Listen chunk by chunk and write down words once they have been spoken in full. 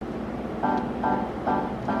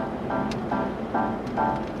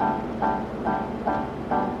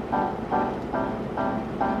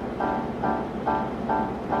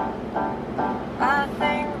I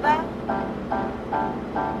think that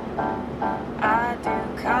I do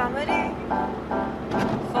comedy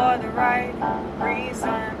for the right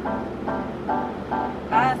reason.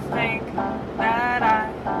 I think that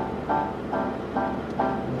I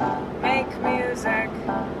make music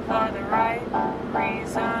for the right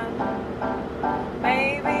reason.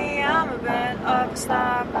 Maybe I'm a bit of a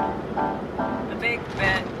snob, a big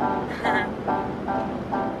bit.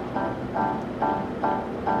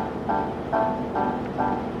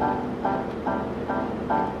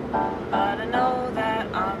 But I know that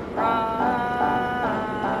I'm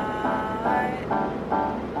right.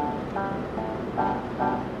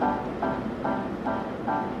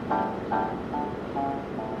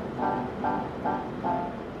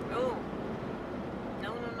 Ooh.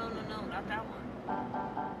 No, not that one.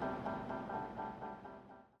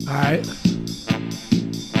 All right.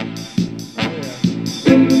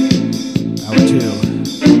 Hour 2.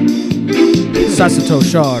 Sasato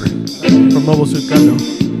Shar from Mobile Suit Gundam.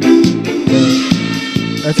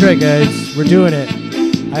 That's right, guys. We're doing it.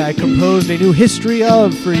 I composed a new history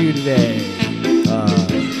of for you today. I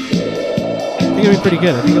think it'll be pretty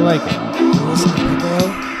good. I think you'll like it. Listen to Piccolo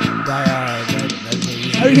by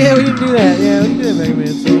Oh yeah, we didn't do that. Yeah, we didn't do that Mega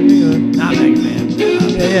Man song. Hang on. not Mega Man.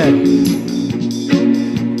 Yeah.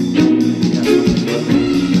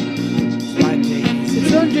 It's by Jay-Z.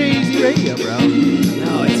 It's on Jay-Z Radio, bro.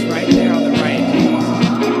 No, it's right there on the right.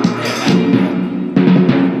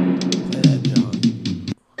 Play that John.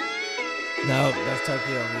 No, that's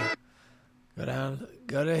Tokyo. Go down.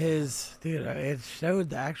 Go to his dude. It showed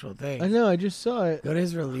the actual thing. I know. I just saw it. Go to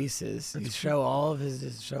his releases. You show all of his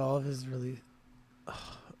release.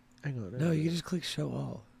 Hang on. No, you can just click show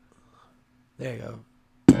all. There you go.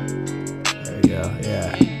 There you go.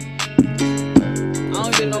 Yeah. I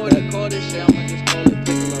don't even know what to call this shit. I'm gonna just call it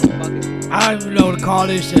Piccolo. Fuck it. I don't even know what to call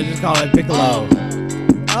this shit. Just call it Piccolo.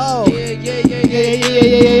 Oh.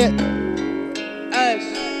 Yeah. S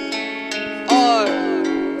R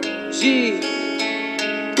G.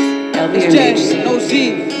 It's J, no Z.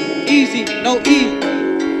 Easy, no E.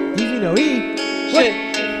 Easy, no E.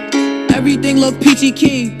 Shit. Everything look peachy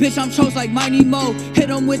keen. Bitch, I'm chose like Mighty Mo. Hit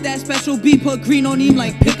him with that special beat, put green on him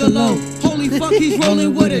like Piccolo. Holy fuck, he's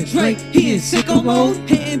rolling with a Drake. He in sicko mode.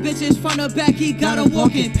 Hitting bitches front to back, he got him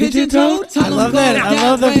walking pigeon toed. I love that. I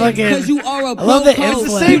love the fucking. Cause you are a I love the bro.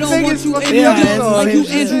 influence. We don't want you in your Yeah, head like you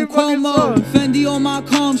it's Andrew Cuomo. Fendi on my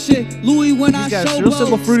calm shit. Louis when I got show real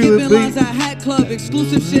simple bow. Fruity Skipping Loop lines at Hat Club.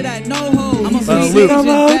 Exclusive shit at NoHo. I'm a He's free a agent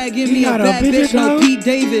Luke. bag. Give He me a got a bad bitch bitch. No out. Pete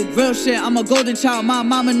David. Real shit. I'm a golden child. My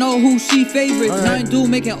mama know who she favorites. All right. Nothing do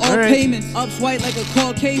making all right. payments. Ups white like a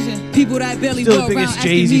Caucasian. People that barely Still the go around biggest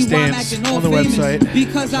asking Jay-Z me why I'm stance acting all on the famous. website.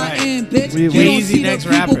 Because I am, bitch. We- You don't Jay-Z see the next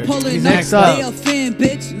people rapper. pulling He's up. next up. They a fan,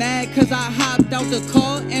 bitch. Mad cause I hopped out the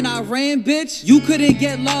car and I ran, bitch. You couldn't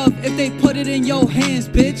get love if they put it in your hands,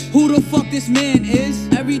 bitch. Who the fuck this man is?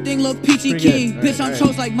 Everything look peachy Pretty good. keen. All Bitch, right, I'm all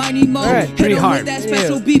chose like Mighty Mo. All right, Hit pretty him hard. with that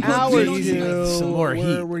special beat. Put Hour green on two. him. Some more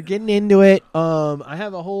heat. We're getting into it. I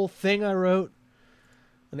have a whole thing I wrote,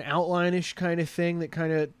 an outline-ish kind of thing that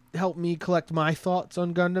kind of helped me collect my thoughts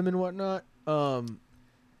on Gundam and whatnot.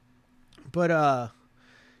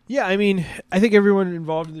 Yeah, I mean, I think everyone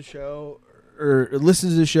involved in the show or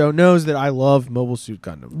listens to the show knows that I love Mobile Suit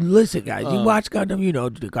Gundam. Listen, guys, you watch Gundam, you know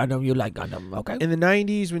the Gundam, you like Gundam, okay? In the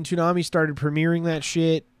 90s, when Toonami started premiering that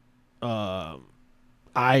shit,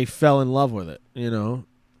 I fell in love with it, you know,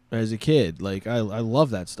 as a kid. Like, I love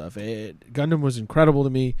that stuff. Gundam was incredible to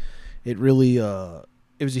me. It really,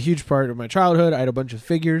 it was a huge part of my childhood. I had a bunch of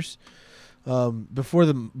figures. Before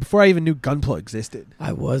I even knew Gunpla existed.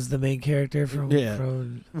 I was the main character from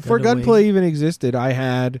Before Gundam Gunpla Wing. even existed, I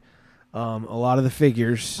had a lot of the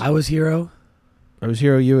figures. I was Hero. I was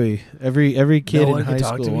Hiro Yui. Every kid one in could high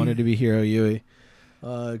talk to school me. wanted to be Hiro Yui.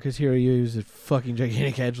 Because Hiro Yui was a fucking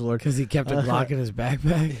gigantic edgelord. Because he kept a Glock in his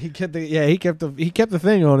backpack. He kept the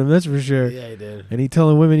thing on him, that's for sure. Yeah, he did. And he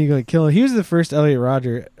telling women he's gonna kill him. He was the first Elliot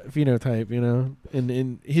Rodger phenotype, you know.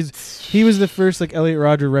 And he was the first like Elliot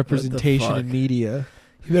Rodger representation fuck? in media.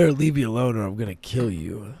 You better leave me alone or I'm going to kill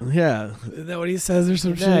you. Yeah. Isn't that what he says or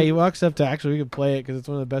some Yeah, shit? he walks up to actually we can play it because it's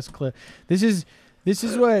one of the best clips. This is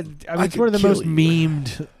what I mean. It's could one of the kill most you.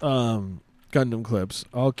 memed Gundam clips.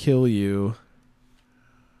 I'll kill you,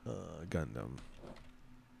 Gundam.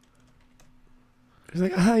 He's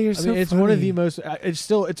like, ah, you're I so mean, it's funny. one of the most.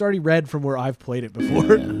 It's already read from where I've played it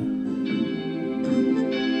before. Yeah.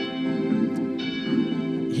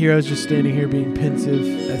 Hero's just standing here being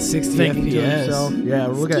pensive. That's 60 thinking to FPS. himself. Yeah,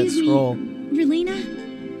 look at that Excuse me, scroll. Relena?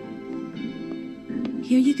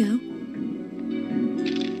 Here you go.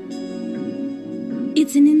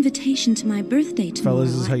 It's an invitation to my birthday tomorrow.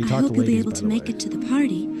 Fellas, this is how you I talk hope to you'll be ladies, able by to the make way. it to the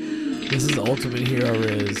party. This is Ultimate Hero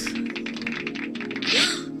Riz.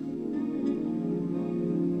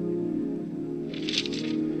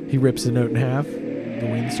 He rips the note in half. The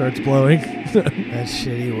wind starts blowing. That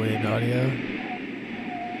shitty wind audio.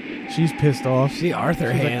 She's pissed off. She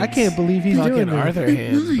Arthur She's like, hands. I can't believe he's Fucking doing that. Arthur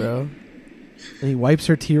hands, bro. And he wipes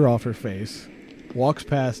her tear off her face. Walks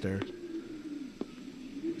past her.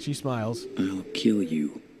 She smiles. I'll kill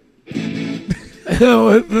you.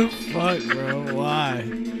 What the fuck, bro? Why?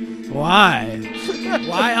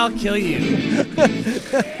 Why I'll kill you?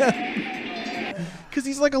 Because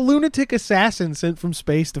he's like a lunatic assassin sent from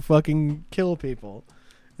space to fucking kill people.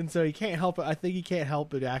 And so he can't help it. I think he can't help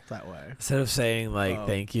but act that way. Instead of saying like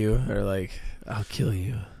thank you or like I'll kill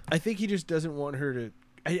you. I think he just doesn't want her to.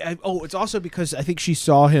 It's also because I think she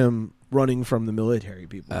saw him running from the military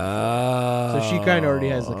people. So she kind of already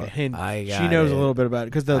has like a hint. She knows a little bit about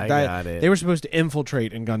it because they were supposed to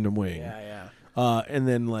infiltrate in Gundam Wing. Yeah. And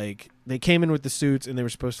then like they came in with the suits and they were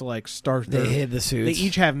supposed to like start. They hid the suits. They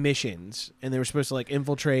each have missions and they were supposed to like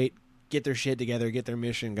infiltrate, get their shit together, get their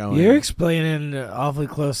mission going. You're explaining awfully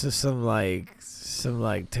close to some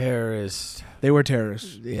terrorist. They were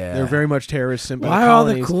terrorists. Yeah, they're very much terrorists. Why are all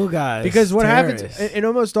the cool guys? Because what terrorists? happens in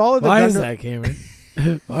almost all of the Why Gundam, is that, Cameron?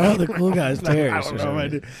 Why are all the cool guys terrorists? I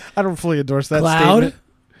don't know. I don't fully endorse that Cloud? statement.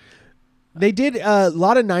 They did a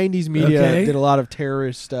lot of '90s media did a lot of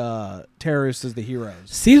terrorists as the heroes.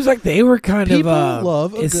 Seems like they were kind People of.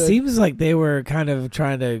 love. Seems like they were kind of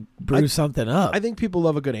trying to brew something up. I think people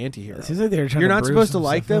love a good anti-hero. It seems like they were trying. You're to not brew supposed to some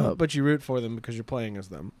like stuff them, up. but you root for them because you're playing as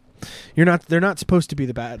them. They're not supposed to be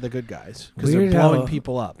the good guys because they're Weird blowing how-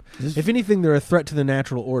 people up. This- If anything, they're a threat to the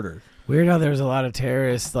natural order. Weird how there was a lot of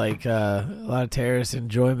terrorist,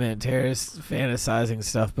 enjoyment, terrorist fantasizing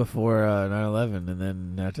stuff before 9/11, and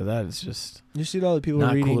then after that, it's just You see all the people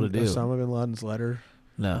Not reading cool to do. Osama bin Laden's letter.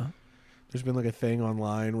 no. There's been like a thing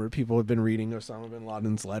online where people have been reading Osama bin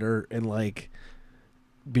Laden's letter and like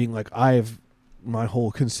being like, my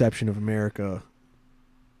whole conception of America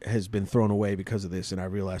has been thrown away because of this, and I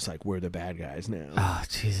realized like we're the bad guys now. Oh,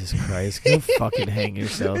 Jesus Christ! Go fucking hang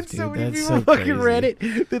yourself, And dude. so many That's people so fucking crazy. read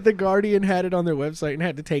it that the Guardian had it on their website and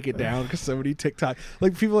had to take it down because somebody TikTok,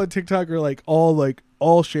 like people on TikTok are like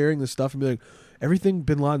all sharing this stuff and be like, everything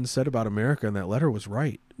bin Laden said about America in that letter was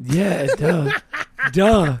right. Yeah, duh.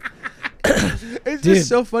 It's Dude. just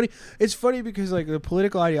so funny. It's funny because like the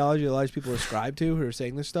political ideology a lot of people ascribe to who are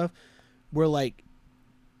saying this stuff, we're like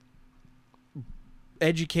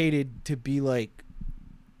educated to be like,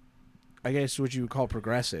 I guess what you would call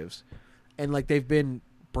progressives, and like they've been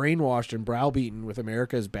brainwashed and browbeaten with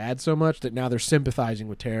America is bad so much that now they're sympathizing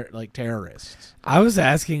with terrorists. I was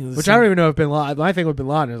asking, Which I don't even know if Bin Laden. My thing with Bin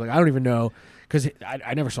Laden is like I don't even know because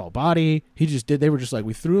I never saw a body. He just did. They were just like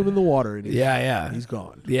we threw him in the water and he's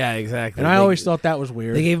gone. Yeah, exactly. And I always thought that was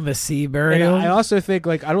weird. they gave him a sea And burial. I also think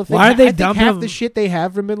like I don't think Why did they I think dump half him? the shit they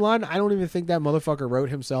have from Bin Laden. I don't even think that motherfucker wrote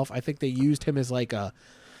himself. I think they used him as like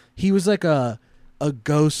he was like a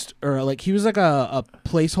ghost or like he was like a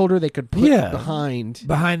placeholder they could put behind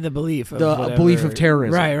the belief of the whatever. belief of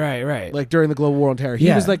terrorism. Right. Like during the global war on terror. He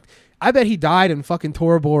Yeah. was like I bet he died in fucking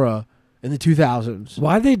Tora Bora in the 2000s.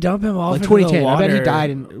 Why'd they dump him off Like into 2010. the I water? bet he died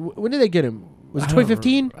in when did they get him? Was it I don't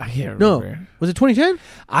 2015? I can't No. remember. Was it 2010?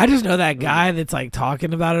 I just know that guy that's like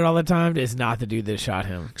talking about it all the time is not the dude that shot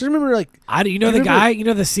him. Because I remember like You know I the remember- guy, you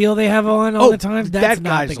know the seal they have on all the time? That's that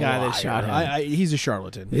not guy's the guy a that liar. shot him. He's a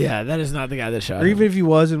charlatan. Yeah, that is not the guy that shot Or him. even if he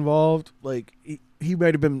was involved, like he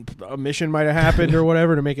might have been a mission might have happened or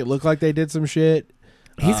whatever to make it look like they did some shit.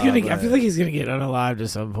 He's gonna. I but- feel like he's gonna get unalived at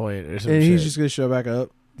some point or some and shit. he's just gonna show back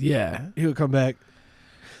up. yeah. He would come back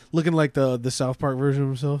looking like the South Park version of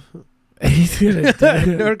himself. He's gonna.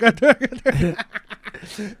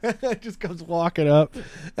 Just comes walking up.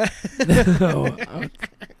 No.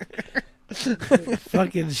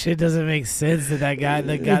 Fucking shit doesn't make sense that guy,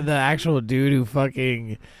 the actual dude who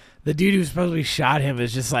fucking, the dude who supposedly shot him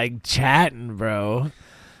is just like chatting, bro.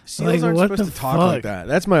 Seals Like, aren't what supposed the to talk like fuck? that.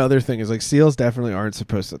 That's my other thing is like seals definitely aren't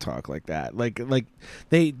supposed to talk like that. Like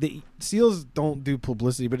they seals don't do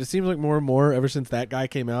publicity, but it seems like more and more ever since that guy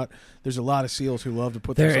came out, there's a lot of seals who love to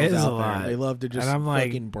put There themselves is a out there. lot. They love to just And I'm like-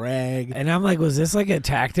 fucking brag. And I'm like, was this like a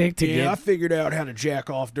tactic to I get? figured out how to jack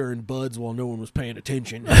off during buds while no one was paying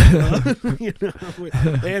attention. You know,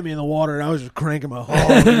 they had me in the water and I was just cranking my hog.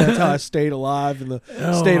 And that's how I stayed alive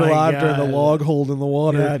Oh during my the God. log hold in the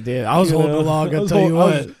water. Yeah, I did. I was You holding know? the log. I I'll was tell you hol-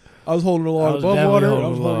 I what. I was holding along above water. I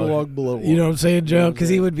was holding along below water. You know what I'm saying, Joe? Because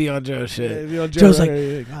he would be on Joe's shit. Yeah, be on Joe's Joe, like,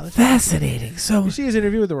 right, God, fascinating. So, you see his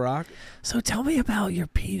interview with The Rock? so tell me about your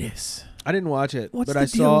penis. I didn't watch it, What's but the I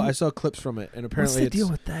deal? saw clips from it, and What's apparently the it's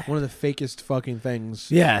deal with that? one of the fakest fucking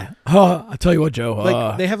things. Yeah. I'll tell you what, Joe.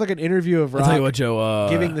 Like they have like an interview of I'll tell you Rock what, Joe.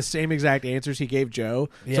 giving the same exact answers he gave Joe.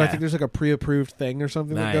 So I Yeah. think there's like a pre-approved thing or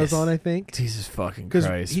something that goes Nice. on. I think Jesus fucking because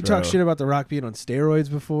Christ. he bro. talked shit about The Rock being on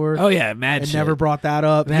steroids before. Oh yeah, mad and shit. never brought that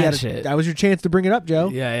up. He Mad had shit. that was your chance to bring it up, Joe.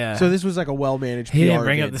 Yeah, yeah. So this was like a well-managed. he didn't PR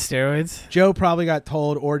bring up vid. the steroids. Joe probably got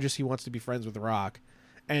told, or just he wants to be friends with The Rock,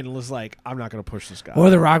 and was like, "I'm not going to push this guy." Or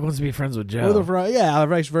The Rock wants to be friends with Joe. Or yeah,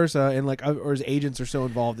 vice versa, and like, or his agents are so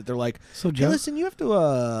involved that they're like, So "Hey, Joe, listen, you have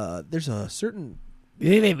to. There's a certain.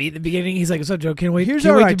 did they meet in the beginning? He's like, "What's up, Joe? Can't wait. Here's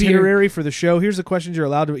can't our wait to be your, itinerary for the show. Here's the questions you're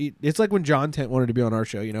allowed to eat." It's like when John Tent wanted to be on our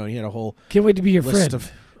show. You know, he had a whole can't wait to be your list friend." of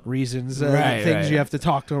reasons, Right, things right. you have to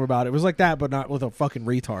talk to him about. It was like that, but not with a fucking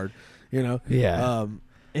retard. You know. Yeah.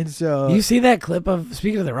 And so You see that clip of,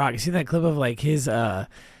 speaking of The Rock, you see that clip of like his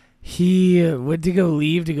he went to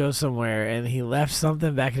leave to go somewhere, and he left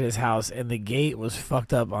something back at his house, and the gate was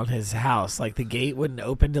fucked up on his house. Like the gate wouldn't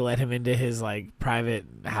open to let him into his like private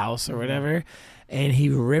house or whatever. And he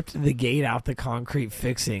ripped the gate out the concrete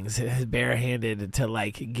fixings, barehanded, to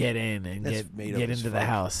like get in and That's made up get as into the fuck.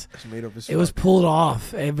 house. It's made up as It was fuck. pulled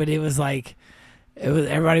off, but it was like,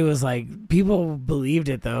 everybody was like, people believed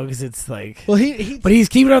it though, because it's like, Well, he but he's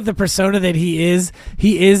keeping up the persona that he is.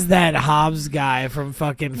 He is that Hobbs guy from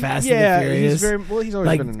fucking Fast and the Furious. he's very well. He's always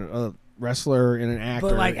Like- been a wrestler and an actor,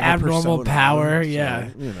 But like and a abnormal persona, power, so, yeah.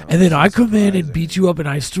 you know, And then I it's come in and surprising. beat you up, and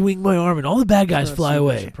I swing my arm, and all the bad guys Not fly super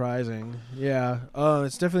away. Surprising, yeah.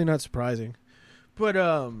 It's definitely not surprising, but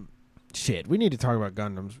shit, we need to talk about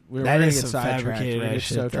Gundams. We're That gonna is get some sidetracked. fabricated We're gonna ass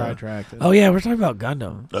get so shit, though. sidetracked. Oh yeah, we're talking about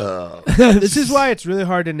Gundam. This is why it's really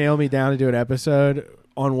hard to nail me down to do an episode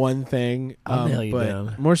on one thing. I'll nail you but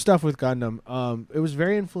down. More stuff with Gundam. It was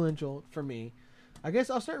very influential for me. I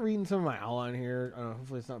guess I'll start reading some of my outline here.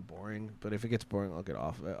 Hopefully it's not boring, but if it gets boring, I'll get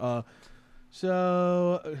off of it.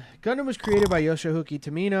 So Gundam was created by Yoshihiko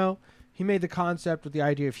Tomino. He made the concept with the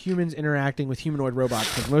idea of humans interacting with humanoid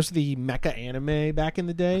robots, because most of the mecha anime back in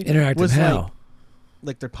the day Interactive was how?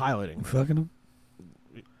 like they're piloting. Fucking him.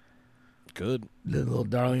 Good. The little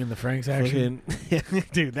darling in the Franks action. Fucking-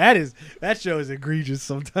 dude, that show is egregious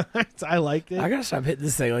sometimes. I liked it. I gotta stop hitting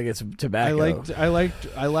this thing like it's tobacco. I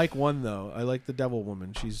like one though. I like the Devil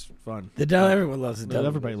Woman. She's fun. The devil. Everyone loves the devil.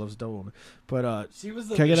 Everybody loves Devil Woman. But She was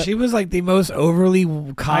Can I get a- she was like the most overly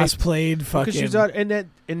cosplayed fucking. because she's on,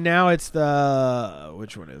 and now it's the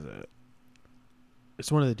which one is it?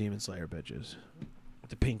 It's one of the Demon Slayer bitches.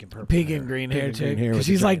 The pink and purple. Pink hair. and green Pink hair and green chick. hair 'Cause with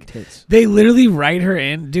the she's giant like- tits. They literally write her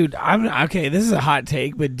in, dude. I'm okay. This is a hot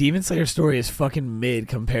take, but Demon Slayer's story is fucking mid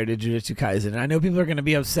compared to Jujutsu Kaisen. And I know people are gonna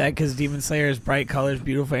be upset because Demon Slayer is bright colors,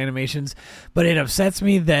 beautiful animations, but it upsets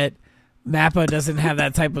me that Mappa doesn't have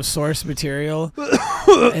that type of source material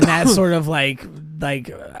and that sort of like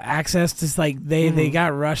access to like they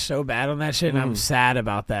got rushed so bad on that shit, and I'm sad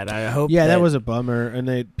about that. I hope. Yeah, that was a bummer, and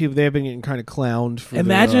they have been getting kind of clowned for.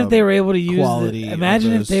 Imagine if they were able to use. quality of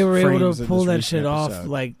Imagine if they those were able frames to in pull this that recent shit off episode.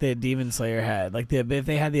 like the Demon Slayer had, like if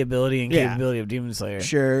they had the ability and Yeah. capability of Demon Slayer.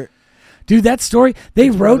 Sure. Dude, that story they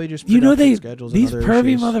It's wrote. probably just You know production schedules and these other pervy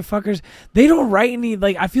issues. motherfuckers. They don't write any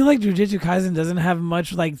like. I feel like Jujutsu Kaisen doesn't have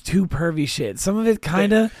much like too pervy shit. Some of it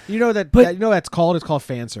kind of. You know that. But- You know that's called. It's called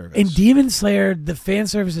fan service. In Demon Slayer, the fan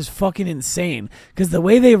service is fucking insane because the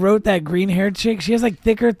way they wrote that green haired chick, she has like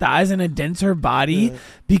thicker thighs and a denser body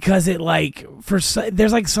because it like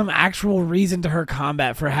there's like some actual reason to her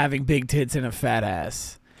combat for having big tits and a fat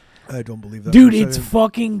ass. I don't believe that. Dude, for a it's second.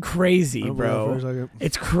 fucking crazy, I don't believe that for a bro. second.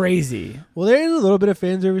 It's crazy. Well, there is a little bit of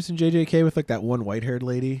fan service in JJK with like that one white-haired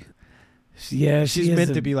lady. Yeah, She's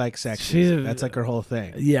meant to be like sexy. That's like her whole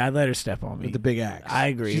thing. Yeah, I let her step on me. With the big axe. I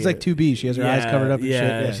agree. She's like 2B. She has her eyes covered up and yeah,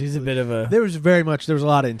 shit. Yeah, she's a bit of a. There was a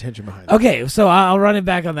lot of intention behind it. Okay, so I'll run it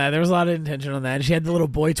back on that. There was a lot of intention on that. She had the little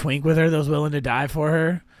boy twink with her that was willing to die for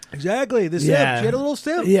her. Exactly. The simp. Yeah. She had a little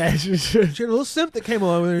simp. Yeah, She had a little simp that came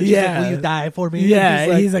along with her. And she's Yeah. like, will you die for me? yeah.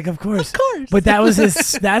 And He's like, of course. of course. But that was his.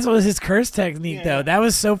 That was his curse technique, Yeah. though. That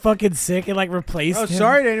was so fucking sick. It like replaced. Oh, him.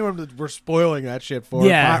 sorry to anyone that we're spoiling that shit for.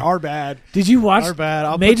 Yeah. Our bad. Did you watch? Our bad.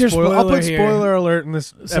 I'll major put I'll put here. spoiler alert in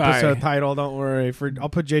this Sorry. episode title. Don't worry. I'll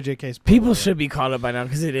put JJK spoiler People alert. should be caught up by now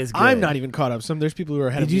because it is. Good. I'm not even caught up. There's people who are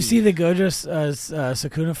ahead Did of you me. see the Gojo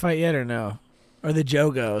Sukuna fight yet or no? Or the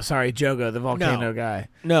Jogo? Sorry, Jogo, the volcano guy.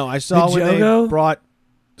 No, I saw The when Jogo? they brought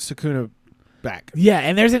Sukuna back. Yeah,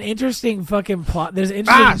 and there's an interesting fucking plot. There's an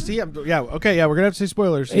interesting. Okay, we're gonna have to say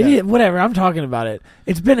spoilers. It Yeah. is, whatever. I'm talking about it.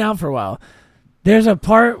 It's been out for a while. There's a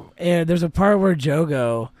part. There's a part where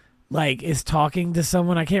Jogo like is talking to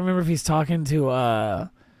someone. I can't remember if he's talking to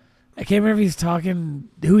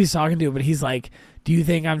who he's talking to, but he's like, do you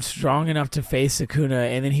think I'm strong enough to face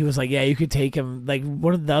Sukuna? And then he was like, yeah, you could take him. Like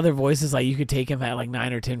one of the other voices, like you could take him at like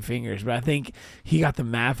 9 or 10 fingers. But I think he got the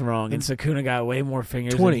math wrong, and Sukuna got way more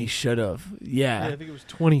fingers 20. than he should have. Yeah. I think it was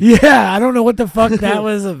 20. Yeah, I don't know what the fuck that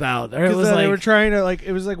was about. Or it was they like were trying to like.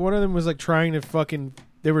 It was like one of them was like trying to fucking.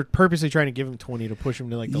 They were purposely trying to give him 20 to push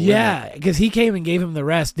him to like the limit. yeah, because he came and gave him the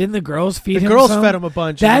rest. Didn't the girls feed him? The girls some? fed him a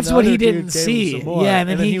bunch. That's and what the he other dude didn't gave him see. some more. Yeah, and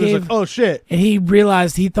then he was gave- like, "Oh shit!" And he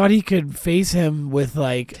realized he thought he could face him with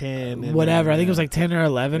like 10 and whatever. then, I think it was like 10 or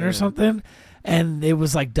 11 or Yeah. something, and it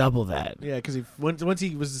was like double that. Yeah, because once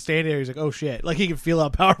he was standing there, he's like, "Oh shit!" Like he could feel how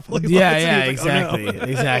powerful he was. Yeah, and yeah, he was like, exactly, "Oh, no."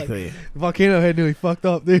 exactly. Like, Volcano Head knew he fucked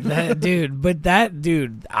up, dude. That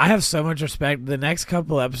dude, I have so much respect. The next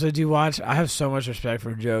couple episodes you watch, I have so much respect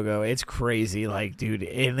for Jogo. It's crazy, like, dude.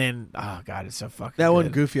 And then, oh god, it's so fucking. That one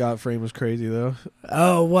good. goofy out frame was crazy though.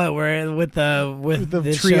 Oh, what? Where with the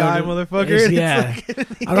The show tree eye to- motherfucker. it's- and it's Yeah,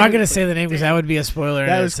 like- I'm not gonna say the name because that would be a spoiler.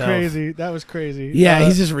 That in was itself. crazy. That was crazy. Yeah,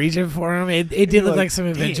 he's just reaching for him. It did you're look like, like some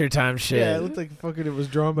Adventure Time shit. Yeah, it looked like fucking it was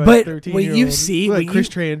drawn by a But 13-year-old. when you see- like when Chris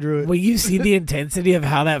you- Tran drew it. When you see the intensity of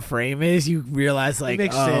how that frame is, you realize like,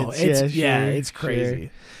 makes oh, sense. it's Yeah, sure, it's crazy,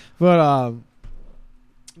 But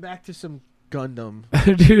back to some Gundam.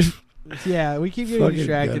 dude. Yeah, we keep getting Fucking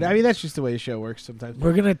distracted. Gundam. I mean, that's just the way the show works sometimes.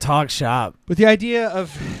 We're gonna talk shop. But the idea of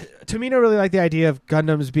Tomino really liked the idea of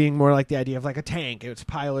Gundams being more like the idea of like a tank. It's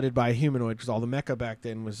piloted by a humanoid because all the mecha back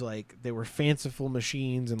then was like they were fanciful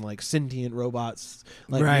machines and like sentient robots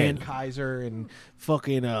like Right. Man Kaiser and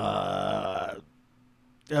fucking a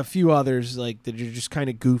few others like that are just kind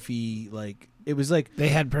of goofy. Like it was like They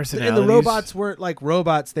had personalities. and the robots weren't like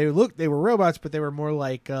robots. They were robots, but they were more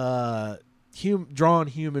like drawn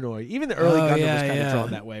humanoid. Even the early Gundam was kind of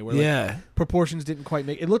drawn that way. Where like, proportions didn't quite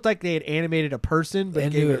make. It looked like they had animated a person, but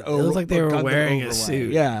And gave it it looked like they were Gundam wearing a overlay.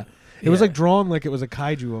 suit. Yeah, it was Yeah. like drawn like it was a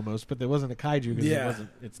kaiju almost, but it wasn't a kaiju because Yeah. it wasn't.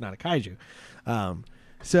 It's not a kaiju.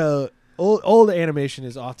 So old animation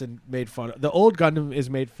is often made fun of. The old Gundam is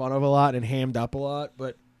made fun of a lot and hammed up a lot,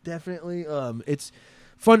 but definitely it's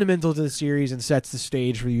fundamental to the series and sets the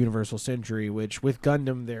stage for the Universal Century, which with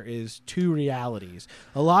Gundam there is two realities.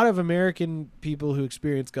 A lot of American people who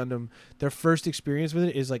experience Gundam, their first experience with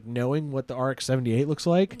it is like knowing what the RX-78 looks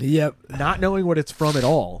like, Yep, not knowing what it's from at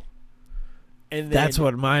all. And then that's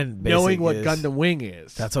what mine. knowing what is. Gundam Wing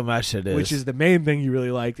is. That's what my shit is. Which is the main thing you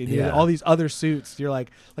really liked. And you Yeah. had all these other suits. You're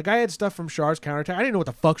like I had stuff from Char's Counterattack. I didn't know what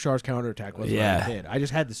the fuck Char's Counterattack was when I was a kid. I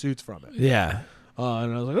just had the suits from it. yeah.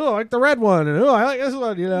 And I was like, oh, I like the red one, and oh, I like this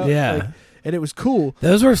one, you know. Yeah. Like, and it was cool.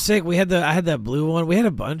 Those were sick. I had that blue one. We had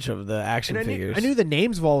a bunch of the action And figures. I knew the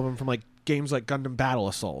names of all of them from like games like Gundam Battle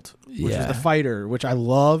Assault, which Yeah. is the fighter, which I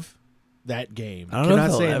love that game. I don't know if Cannot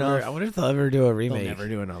they'll say ever. enough. I wonder if they'll ever do a They'll remake. never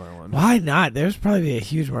do another one. Why not? There's probably a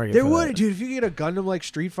huge market. There for would, that. dude. If you get a Gundam like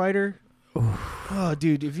Street Fighter, oh,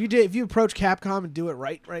 dude. If you approach Capcom and do it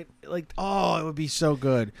right, like, oh, it would be so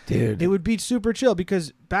good, dude. It would be super chill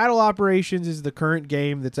because Battle Operations is the current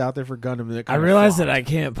game that's out there for Gundam. That I realize that I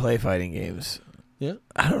can't play fighting games. Yeah.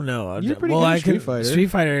 I don't know. You're pretty good at Street Fighter. Street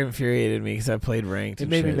Fighter infuriated me because I played ranked. It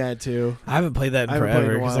and made me shit. mad too. I haven't played that in I haven't played in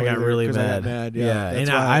forever a because while I got either, really 'cause I got mad. mad, yeah. That's and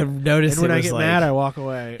why I've noticed. And when it I was get like, mad, I walk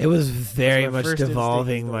away. it was That's very my much first instinct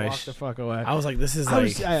devolving is to my. walk the fuck away. I was like, this is I like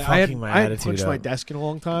was- I fucking my I hadn't attitude punched up. my desk in a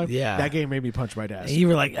long time. Yeah. That game made me punch my desk. And you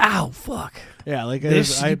were like, ow, fuck. Yeah, like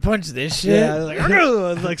This, I you punched this shit. yeah, I was like, I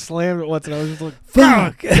was like slammed it once, and I was just like,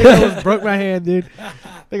 Fuck. I think I almost broke my hand, dude. I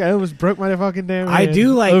think I almost broke my fucking damn I hand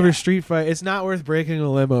do like- over Street Fight. It's not worth breaking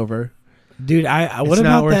a limb over. Dude, what It's not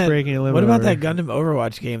about worth that? breaking a limb What about over. that Gundam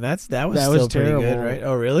Overwatch game? That was That still was pretty good, terrible. right?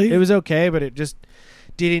 Oh, really? It was okay, but it just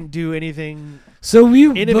didn't do anything so we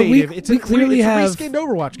innovative. But It's we a clearly it's have. a reskinned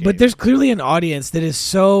Overwatch game. But there's clearly an audience that is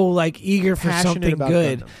so like eager for Passionate something about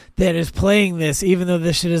good Gundam. that is playing this, even though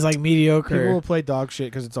this shit is like People mediocre. will play dog shit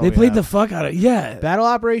because it's all They we played the have. fuck out of Battle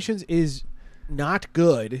Operations is not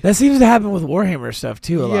good. That seems to happen with Warhammer stuff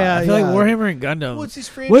too a lot. Yeah, I feel yeah. like Warhammer and Gundam. Well, it's these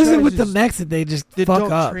What is it with the franchises mechs that they just that fuck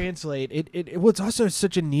don't up? translate? Well, it's also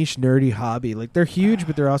such a niche, nerdy hobby. Like they're huge,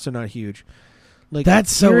 but they're also not huge. Like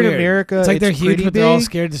That's so here weird. in America, it's like they're huge, pretty but they're all big.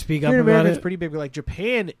 scared to speak Here up in about America, it. it's pretty big. But like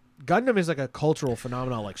Japan, Gundam is like a cultural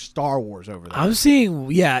phenomenon, like Star Wars over there. I'm seeing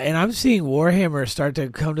Warhammer start to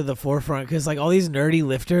come to the forefront because like all these nerdy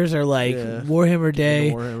lifters are like Yeah. Warhammer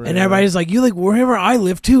Day, Warhammer, and yeah. everybody's like, "You like Warhammer? I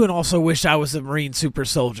live too, and also wish I was a Marine super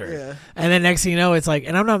soldier." Yeah. And then next thing you know, it's like,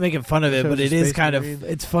 and I'm not making fun of it, So but it's it a is Space kind Marine. of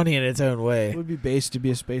it's funny in its own It way. would be based to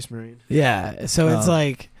be a space marine. Yeah, so it's Oh.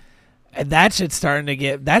 like. And that shit's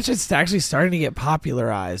actually starting to get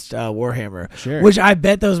popularized, Warhammer. Sure. Which I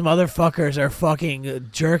bet those motherfuckers are fucking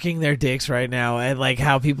jerking their dicks right now at like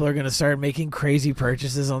how people are gonna start making crazy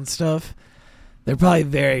purchases on stuff. They're probably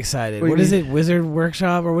very excited. What is it? Wizard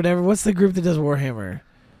Workshop or whatever? What's the group that does Warhammer?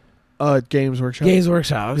 Games Workshop. Games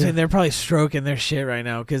Workshop. I'm saying they're probably stroking their shit right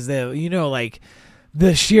now because they, like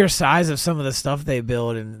the sheer size of some of the stuff they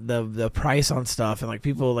build and the price on stuff and like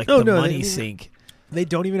people like money sink. They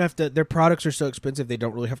don't even have to. Their products are so expensive they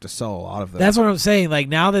don't really have to sell a lot of them. That's what I'm saying. Like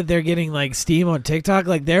now that they're getting like Steam on TikTok,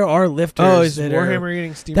 like there are lifters. Oh, is Warhammer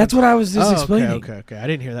getting Steam? That's what I was just explaining. Okay. I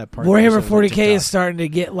didn't hear that part. Warhammer 40K is starting to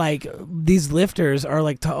get like these lifters are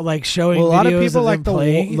like showing. Well, a lot of people like the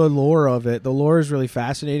lore of it. The lore is really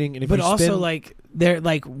fascinating, and if but you also like they're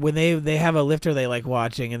like when they have a lifter they like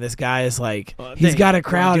watching, and this guy is like he's got a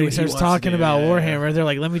crowd and he starts talking about Warhammer. They're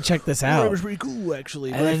like, let me check this out. Warhammer's pretty cool,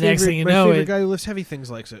 actually. And the next thing you know, my favorite guy who lifts heavy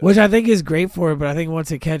things likes it. Which I think is great for it, but I think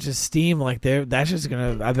once it catches steam, like that's just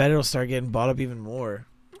gonna. I bet it'll start getting bought up even more.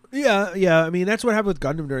 Yeah. I mean, that's what happened with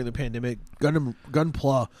Gundam during the pandemic.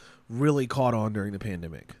 Gunpla really caught on during the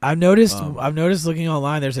pandemic. I've noticed looking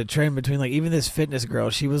online, there's a trend between like even this fitness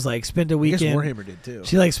girl. She was like spent a weekend. I guess Warhammer did too.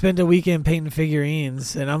 She like spent a weekend painting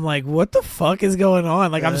figurines, and I'm like, what the fuck is going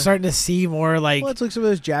on? Like I'm starting to see more like. Well, it's like some of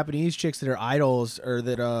those Japanese chicks that are idols or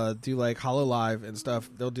that do like HoloLive and stuff.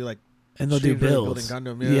 They'll do like. And they'll do builds.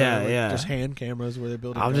 Building Gundam, Yeah. Just hand cameras where they're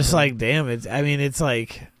building. I'm Gundam. just like, damn.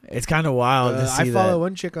 It's kind of wild to see I follow that.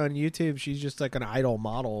 one chick on YouTube. She's just like an idol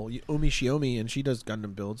model, Omi Shiomi, and she does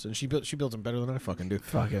Gundam builds, and she builds them better than I fucking do.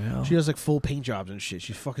 Fucking hell. She does like full paint jobs and shit.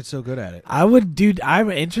 She's fucking so good at it. I'm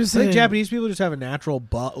interested. I think Japanese people just have a natural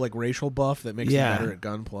racial buff that makes them better at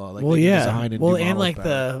gunpla. Like design and do and like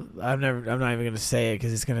better. I'm not even gonna say it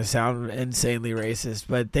because it's gonna sound insanely racist,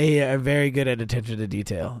 but they are very good at attention to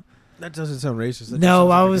detail. That doesn't sound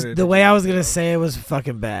racist. The way I was gonna say it was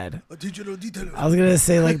fucking bad. I was gonna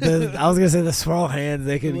say the small hands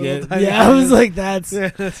they could get. Yeah, I was like, that's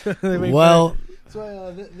well. That's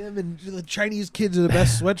why them and the Chinese kids are the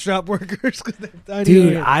best sweatshop workers.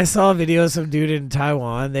 Dude, I saw a video of some dude in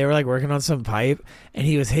Taiwan. They were like working on some pipe, and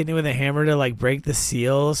he was hitting it with a hammer to like break the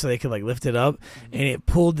seal so they could like lift it up, and it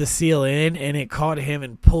pulled the seal in, and it caught him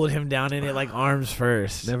and pulled him down in it like arms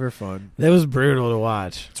first. Never fun. That was brutal to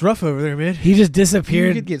watch. It's rough over there, man. He just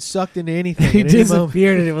disappeared. You could get sucked into anything. He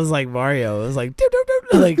disappeared, and it was like Mario. It was like,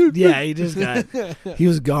 like yeah, he just got. He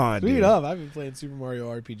was gone. Speaking of, I've been playing Super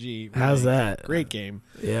Mario RPG. How's that? Great game.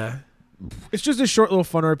 Yeah. It's just a short little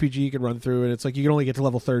fun RPG you can run through, and it's like you can only get to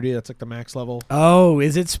level 30. That's like the max level. Oh,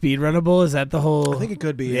 is it speedrunnable? Is that the whole? I think it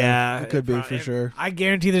could be. Yeah, it could be for sure. I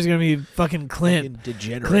guarantee there's gonna be fucking Clint.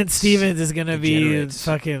 Clint Stevens is gonna be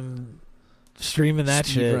fucking streaming that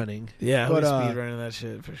shit. Running. Yeah, but speedrunning that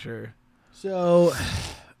shit for sure. So,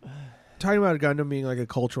 talking about Gundam being like a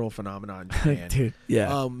cultural phenomenon, in Japan, dude.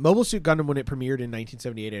 Yeah. Mobile Suit Gundam, when it premiered in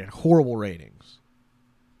 1978, it had horrible ratings.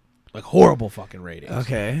 Like horrible fucking ratings.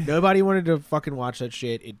 Okay. Nobody wanted to fucking watch that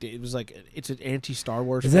shit. It was like it's an anti-Star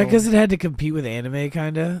Wars. Is that because it had to compete with anime,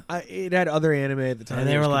 kind of? It had other anime at the time, and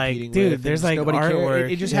they were like, "Dude, there's like artwork."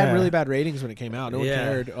 It just had really bad ratings when it came out. No one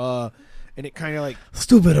cared. And it kind of like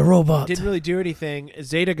stupid a robot didn't really do anything.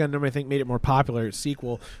 Zeta Gundam, I think, made it more popular. Its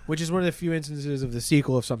sequel, which is one of the few instances of the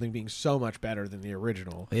sequel of something being so much better than the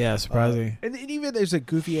original. Yeah, surprising. And even there's like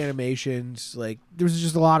goofy animations. Like there was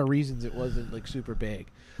just a lot of reasons it wasn't like super big.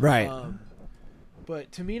 Right.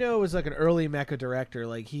 But Tomino was like an early mecha director.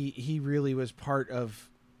 Like he really was part of.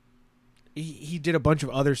 He did a bunch of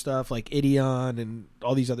other stuff like Ideon and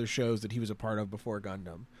all these other shows that he was a part of before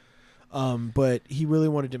Gundam. But he really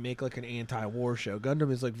wanted to make like an anti-war show.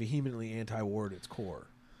 Gundam is like vehemently anti-war at its core.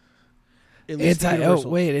 It's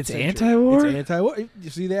anti-war? It's anti-war. You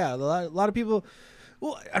see that? A lot of people.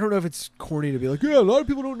 Well, I don't know if it's corny to be like, yeah, a lot of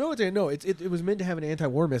people don't know it's no. It was meant to have an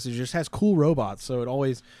anti-war message. It just has cool robots, so it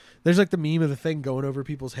always there's like the meme of the thing going over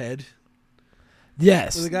people's head.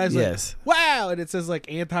 Yes. So the guy's like, wow, and it says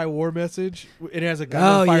like anti-war message. It has a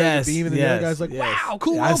gun firing a beam, and the other guy's like, wow,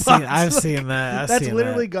 cool robots. I've seen that. That's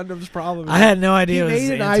literally Gundam's problem. I had no idea. He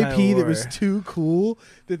made an anti-war. IP that was too cool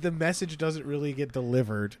that the message doesn't really get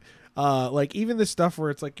delivered. Like even the stuff where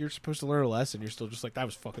it's like you're supposed to learn a lesson, you're still just like that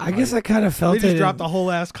was fucking. I guess I kind of felt they just dropped the whole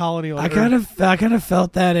ass colony on. I kind of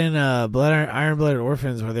felt that in Iron Blooded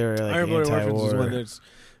Orphans where they were like Iron Blooded Orphans is one that's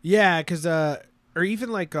because or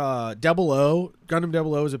even like 00 Gundam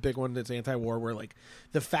 00 is a big one that's anti-war, where like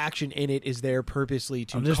the faction in it is there purposely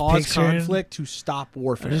to I'm just cause picturing- conflict to stop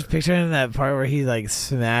warfare. I'm just picturing that part where he like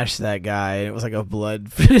smashed that guy and it was like a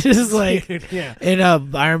blood just like yeah. in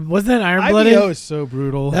Iron wasn't that Iron Blooded? IBO is so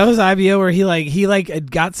brutal. That was IBO where he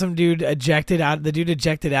got some dude ejected out. The dude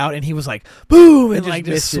ejected out and he was like boom and like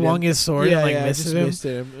just swung his sword and like missed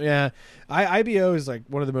him. Yeah. IBO is like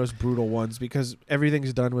one of the most brutal ones because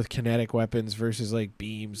everything's done with kinetic weapons versus like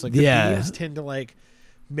beams. Like the beams tend to like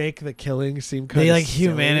make the killing seem kind of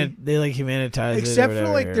humanitize except it for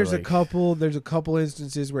like there's like, a couple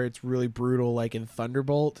instances where it's really brutal, like in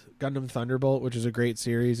Gundam Thunderbolt, which is a great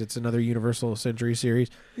series. It's another Universal Century series.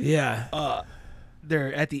 They're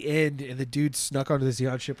at the end and the dude snuck onto the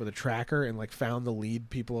Xeon ship with a tracker and like found the lead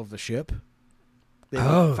people of the ship. They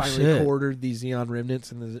finally quartered these Xeon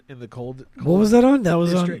remnants in the cold. What was that on? That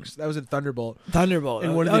was districts. That was in Thunderbolt.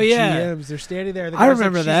 And one of the GMs, they're standing there. I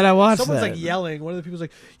remember that. I watched someone's that. Like yelling. One of the people's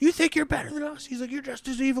like, "You think you're better than us?" He's like, "You're just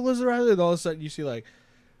as evil as the rest." And all of a sudden, you see like,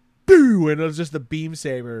 boo, and it was just the beam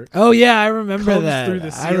saber. Oh yeah, I remember that. Through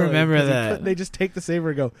the ceiling. I remember that. They just take the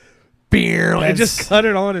saber and go. And just cut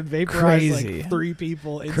it on and vaporize like 3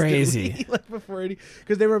 people instantly. Like before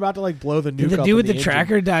because they were about to like blow the nuke. Did the dude with the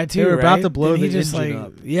tracker die too? They were about to blow the engine like,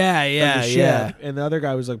 up. Yeah. And the other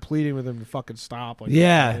guy was like pleading with him to fucking stop. Like,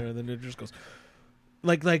 and then it just goes.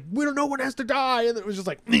 Like we don't know when has to die, and it was just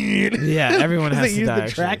like everyone has to die. They used the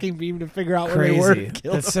tracking beam to figure out where they were.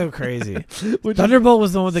 That's so crazy. Thunderbolt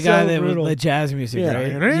was the one with the guy that was the jazz music, right?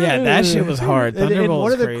 Yeah, that shit was hard. Thunderbolt and one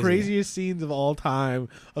was of the craziest scenes of all time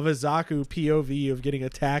of a Zaku POV of getting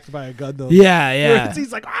attacked by a Gundam. Yeah.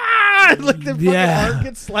 He's like like the fucking heart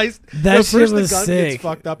gets sliced. That shit was the gun sick. Gets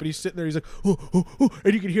fucked up, and he's sitting there. He's like,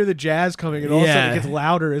 and you can hear the jazz coming, and all of a sudden it gets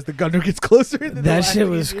louder as the Gundam gets closer. And that shit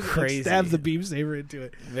was crazy. Like, stabs the beam saber into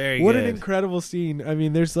it. What an incredible scene. I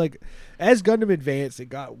mean, there's like, as Gundam advanced, it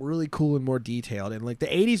got really cool and more detailed. And like the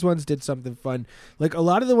 80s ones did something fun. Like a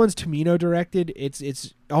lot of the ones Tomino directed,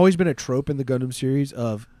 it's always been a trope in the Gundam series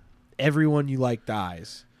of everyone you like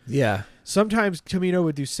dies. Yeah. Sometimes Tomino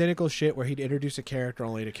would do cynical shit where he'd introduce a character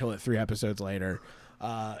only to kill it 3 episodes later.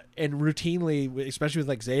 And routinely, especially with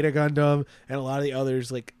like Zeta Gundam and a lot of the others,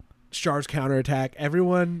 like Char's counterattack,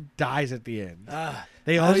 everyone dies at the end. I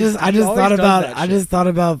just thought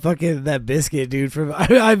about fucking that biscuit dude from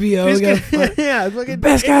IBO. Fucking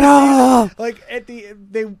biscuit. Like at the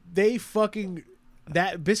they fucking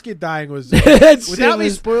that biscuit dying was without me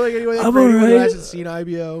spoiling anyone who hasn't seen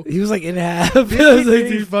IBO. He was like in half.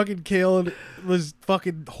 He fucking killed was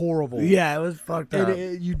fucking horrible. Yeah, it was fucked up.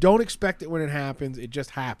 And you don't expect it when it happens. It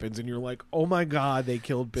just happens, and you're like, "Oh my god, they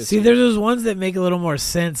killed Biscuit." See, there's those ones that make a little more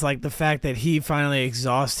sense, like the fact that he finally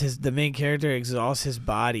the main character exhausts his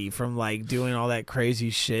body from like doing all that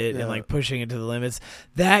crazy shit and like pushing it to the limits.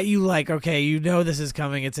 That you like, okay, you know this is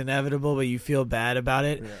coming, it's inevitable, but you feel bad about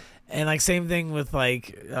it. Yeah. And like same thing with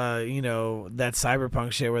like that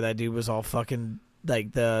cyberpunk shit where that dude was all fucking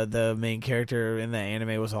like the main character in the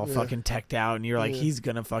anime was all fucking teched out and you're like he's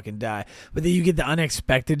gonna fucking die, but then you get the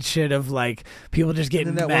unexpected shit of like people just getting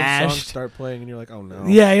and then that mashed. one song start playing and you're like, oh no.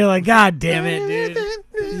 Yeah, you're like, god damn it,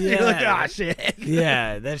 dude. You're like, ah, shit.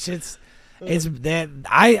 Yeah, that shit's. It's that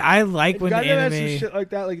I like when Gundam anime has some shit like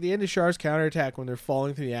that, like the end of Char's counterattack when they're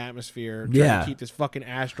falling through the atmosphere, trying to keep this fucking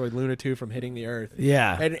asteroid Luna 2 from hitting the Earth.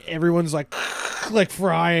 Yeah, and everyone's like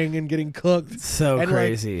frying and getting cooked. So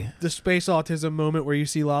crazy. Like, the space autism moment where you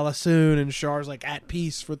see Lala Soon and Char's like at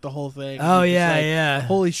peace with the whole thing. Oh yeah.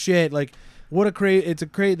 Holy shit! Like what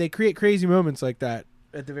a They create crazy moments like that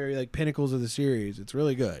at the very like pinnacles of the series. It's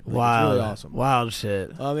really good. Wow, it's really awesome. Wild shit.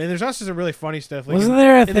 And there's also some really funny stuff. Like Wasn't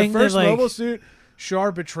there a in thing the first that, like, mobile suit,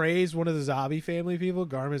 Char betrays one of the Zabi family people,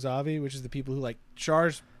 Garma Zabi, which is the people who like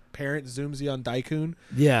Char's parent, Zoom Zeon Daikun,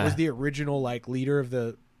 was the original like leader of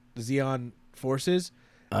the Zeon forces.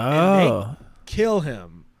 Oh, and they kill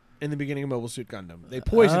him in the beginning of Mobile Suit Gundam. They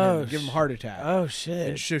poison him and give him a heart attack. Oh shit!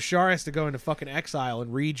 And so Char has to go into fucking exile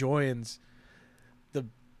and rejoins the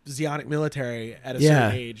Zeonic military at a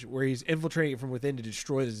certain age, where he's infiltrating from within to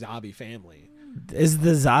destroy the Zabi family. Is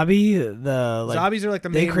the Zabi the like, Zabis are like the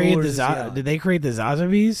main rulers of Zeon. Did they create the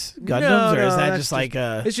Zazabis Gundams, or is that just like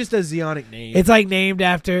a? It's just a Zeonic name. It's like named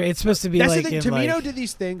after. It's supposed to be. That's like the thing. Tomino did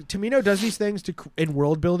these things. Tomino does these things in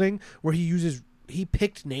world building where he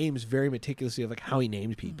picked names very meticulously of like how he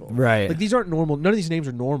named people. Right. Like these aren't normal. None of these names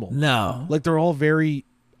are normal. No. Like they're all very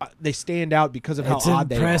they stand out because of how It's odd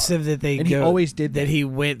they are. impressive that they And he always did that. that. He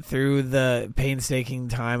went through the painstaking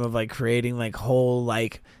time of like creating like whole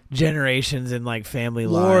like generations and like family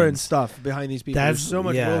Lore lines and stuff behind these people. That's There's so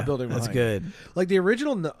much world building behind That's it. good. Like the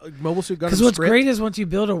original Mobile Suit Gundam Because what's script, great is once you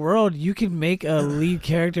build a world, you can make a lead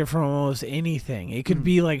character from almost anything. It could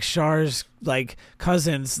be like Char's like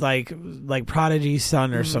cousin's like prodigy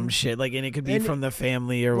son or some shit. Like, and it could be And, from the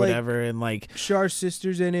family or like, whatever. And like, Char's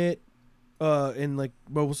sister's in it. In like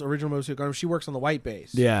original Mobile Suit Gundam, she works on the White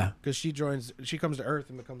Base. yeah, Because she comes to Earth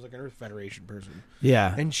and becomes like an Earth Federation person.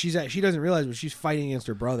 yeah. And she doesn't realize, but she's fighting against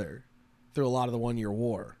her brother through a lot of the 1 year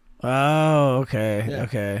war. Oh, okay, Yeah.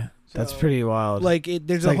 okay. That's So, pretty wild. Like there's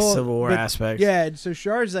It's a like whole Civil War but, aspect. Yeah, and so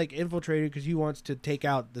Char's like infiltrated because he wants to take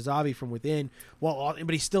out the Zabi from within. Well,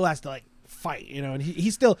 but he still has to like fight, and he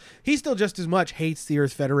still just as much hates the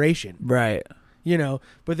Earth Federation, right.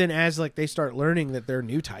 But then as like they start learning that they're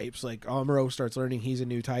new types, like Amuro starts learning he's a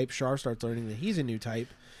new type, Char starts learning that he's a new type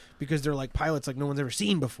because they're like pilots like no one's ever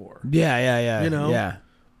seen before. Yeah, yeah. Yeah.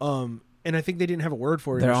 Yeah. And I think they didn't have a word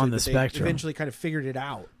for it. They're initially, on the but they spectrum. eventually kind of figured it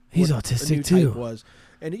out. He's what autistic a new too. type was.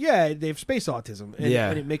 And yeah, they have space autism. And, Yeah.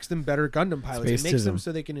 and it makes them better Gundam pilots. It makes them Spaceism.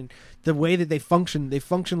 so they can, the way that they function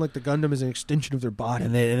like the Gundam is an extension of their body.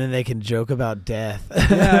 And then they can joke about death.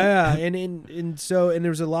 yeah. And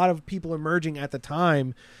there was a lot of people emerging at the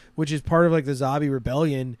time, which is part of like the Zabi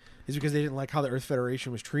rebellion, is because they didn't like how the Earth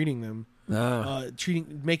Federation was treating them.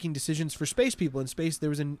 Making decisions for space people. In space, there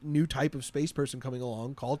was a new type of space person coming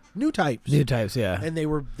along called new types. New types, yeah. And they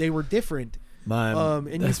were different. And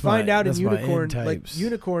you That's find my- out in that's my Unicorn, end like types.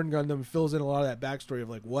 Unicorn Gundam fills in a lot of that backstory of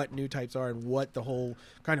like what new types are and what the whole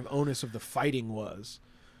kind of onus of the fighting was.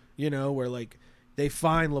 Where like they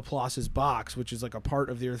find Laplace's box, which is like a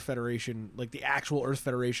part of the Earth Federation, like the actual Earth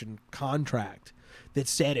Federation contract that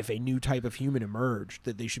said if a new type of human emerged,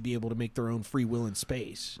 that they should be able to make their own free will in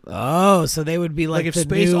space. Oh, so they would be Like if the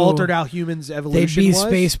space new, altered how humans' evolution they'd be was.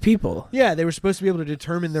 space people. Yeah, they were supposed to be able to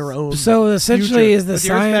determine their own. So essentially, future. is the But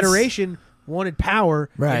science Earth Federation wanted power,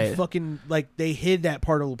 Right. And fucking like they hid that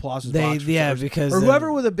part of Laplace's They- box. for yeah, some reason. because or whoever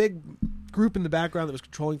then- with a big group in the background that was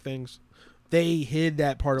controlling things, they hid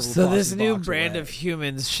that part of So Laplace's this new box brand away. of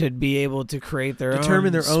humans should be able to create their determine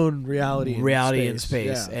own their own reality in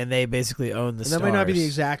space, Yeah. and they basically own the And stars. that might not be the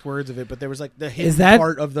exact words of it, but there was like the hidden Is that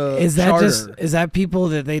part of the is that charter. is that people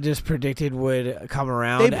that they just predicted would come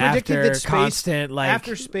around They predicted after that space- constant like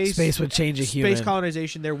after space would change a space human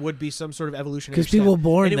colonization, there would be some sort of evolutionary 'Cause people step.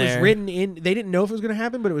 born and it there- was written in. They didn't know if it was going to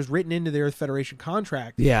happen, but it was written into the Earth Federation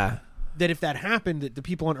contract. yeah. That if that happened, that the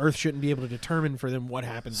people on Earth shouldn't be able to determine for them what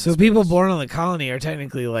happens. So in people space. born on the colony are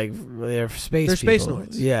technically like they're space. They're space people.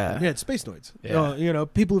 noids. Yeah. Yeah, it's space noids. Yeah.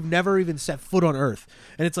 People who've never even set foot on Earth,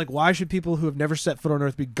 and it's like, why should people who have never set foot on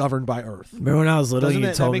Earth be governed by Earth? Remember when I was little, Doesn't you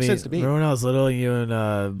that told make me. sense to me? Remember when I was little, you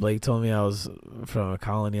and Blake told me I was from a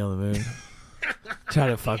colony on the moon. Try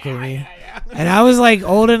to fuck with me, and I was like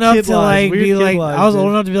old enough Kid to lies, like weird be kid like lies, I was dude.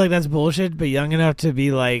 old enough to be like that's bullshit, but young enough to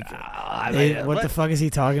be like, what what? the fuck is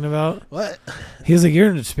he talking about? What? He was like,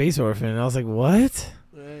 "You're a space orphan," and I was like, "What?"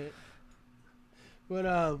 Right.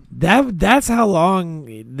 But That's how long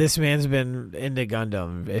this man's been into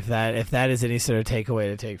Gundam. If that is any sort of takeaway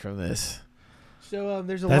to take from this, so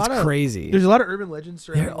there's a that's lot of crazy. there's a lot of urban legends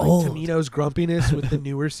surrounding They're like, old. Tamino's grumpiness with the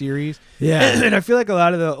newer series. Yeah. And I feel like a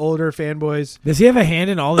lot of the older fanboys. Does he have a hand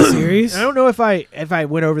in all the series? I don't know if I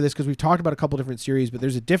went over this because we've talked about a couple different series, but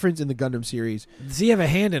there's a difference in the Gundam series. Does he have a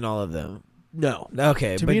hand in all of them? No.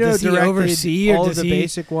 Okay, but Tamino does he directed oversee all or of does the he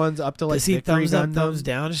basic ones up to like does he Victory thumbs up, Gundam. thumbs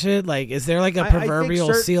down shit? Like, is there like a I think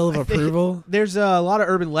proverbial seal of I think approval? There's a lot of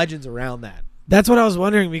urban legends around that. That's what I was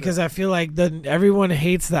wondering because I feel like everyone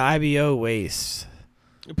hates the IBO waste.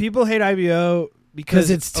 People hate IBO because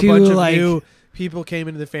it's a too, bunch of like- new people came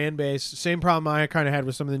into the fan base. Same problem I kind of had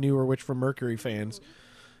with some of the newer Witch from Mercury fans.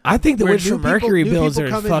 I think the Where Witch new from Mercury people builds are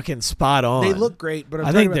come in- fucking spot on. They look great, but I'm I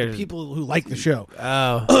talking think about the they're- people who like the show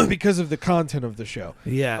Oh, because of the content of the show.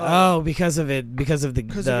 yeah. Because of it, because of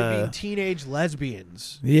Because of it being teenage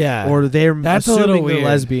lesbians. yeah. Or they're That's a assuming little they're weird.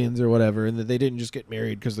 lesbians or whatever, and that they didn't just get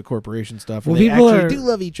married because of the corporation stuff. Or Well, they people actually are- do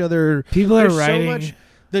love each other. people are There's writing. so much.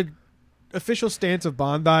 The official stance of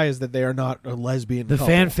Bandai is that they are not a lesbian The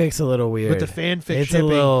couple. fanfic's a little weird. But the fanfic it's shipping, a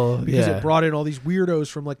little because yeah. it brought in all these weirdos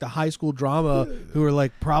from like the high school drama who are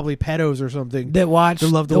like probably pedos or something. that watch They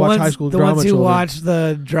love to the watch ones, high school the drama ones who children. watch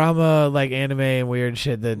the drama like anime and weird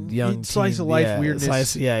shit that young Slice teen- of life yeah,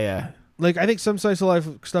 weirdness. yeah. Like I think some slice of life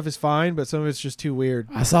stuff is fine, but some of it's just too weird.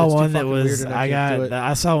 I saw It's too one that fucking weird was and I can't do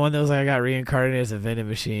it. got a reincarnated as a vending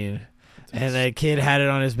machine. And a kid had it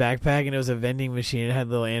on his backpack, and it was a vending machine. It had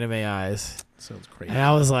little anime eyes. Sounds crazy. And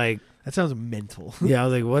I was like, That sounds mental. Yeah, I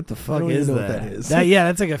was like, what the fuck don't is even know that? what that is.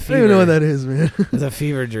 That's like a I fever. don't even know what that is, man. It's a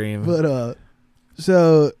fever dream. But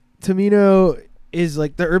so Tomino is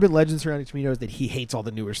like the urban legend surrounding Tomino is that he hates all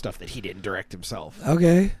the newer stuff that he didn't direct himself.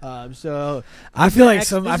 Okay. So I feel like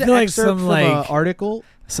this is an some excerpt from like a article.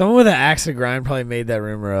 someone with an axe to grind probably made that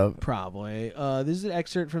rumor up. Probably. This is an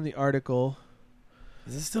excerpt from the article.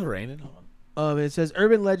 Is it still raining? Hold on. It says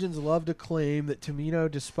urban legends love to claim that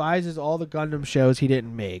Tomino despises all the Gundam shows he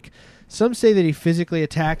didn't make. Some say that he physically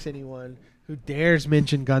attacks anyone who dares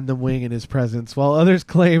mention Gundam Wing in his presence, while others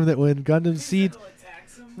claim that when Gundam Seed's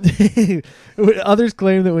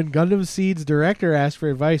director asked for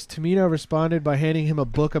advice, Tomino responded by handing him a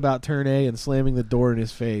book about Turn A and slamming the door in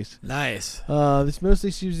his face. Nice. This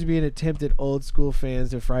mostly seems to be an attempt at old school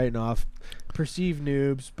fans to frighten off perceived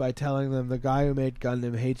noobs by telling them the guy who made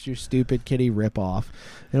Gundam hates your stupid kitty ripoff.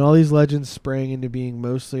 And all these legends sprang into being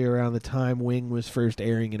mostly around the time Wing was first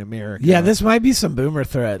airing in America. Yeah, this might be some boomer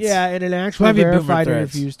threats. Yeah, in an actual might be boomer verified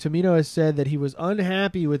threats. interviews, Tomino has said that he was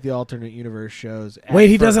unhappy with the alternate universe shows. Wait,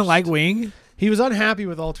 he doesn't first. like Wing? He was unhappy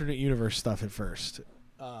with alternate universe stuff at first.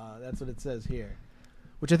 That's what it says here.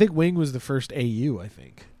 Which I think Wing was the first AU, I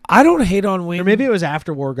think. I don't hate on Wing. Or maybe it was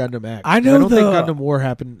after War Gundam X. I know I don't think the- Gundam War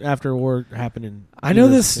happened after War happened in. I know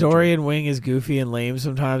either the century. story in Wing is goofy and lame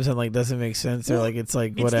sometimes and like doesn't make sense or like it's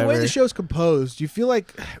like It's whatever. the way the show's composed. You feel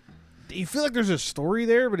like there's a story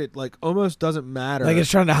there, but it like almost doesn't matter. Like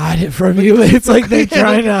it's trying to hide it from you. It's like they're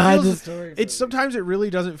trying to hide the story. It's sometimes it really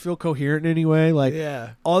doesn't feel coherent in any way. Like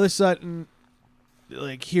Yeah. all of a sudden,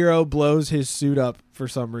 like Hero blows his suit up for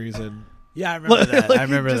some reason. Yeah, I remember that. Like, I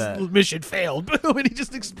remember he that. just, mission failed, boom, and he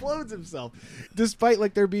just explodes himself, despite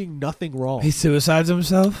like there being nothing wrong. He suicides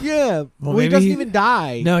himself? Yeah, well, he maybe doesn't he- even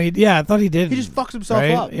die. No, I thought he did. He just fucks himself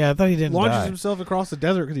right? up. Yeah, I thought he didn't Launches die. himself across the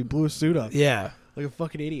desert because he blew his suit up. Yeah. Like a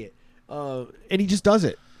fucking idiot. And he just does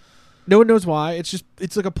it. No one knows why. It's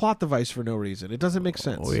like a plot device for no reason. It doesn't make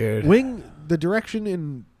sense. Weird. Wing, the direction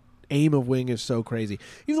and aim of Wing is so crazy.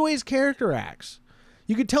 Even the way his character acts.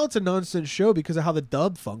 You can tell it's a nonsense show because of how the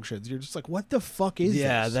dub functions. You're just like, what the fuck is this?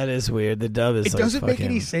 Yeah, that is weird. The dub is It like doesn't make fucking-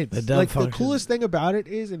 any sense. The dub Like the functions- coolest thing about it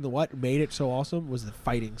is, and what made it so awesome was the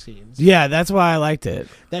fighting scenes. Yeah, that's why I liked it.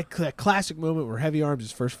 That classic moment where Heavy Arms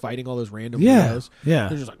is first fighting all those random Yeah. Leos. Yeah.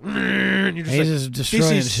 They're just like, and you're just He's like, just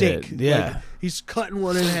destroying this is shit. sick. Yeah. Like, he's cutting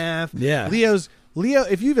one in half. Yeah. Leo,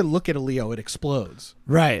 if you even look at a Leo, it explodes.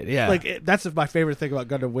 Right, yeah. Like that's my favorite thing about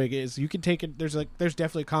Gundam Wing is you can take it. There's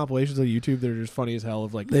definitely compilations on YouTube that are just funny as hell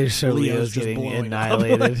of like they show Leo's just getting blowing up,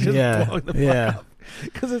 annihilated. like, just Yeah. blowing the fuck Yeah. up.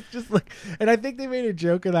 Because it's just like, and I think they made a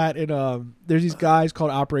joke of that in there's these guys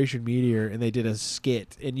called Operation Meteor, and they did a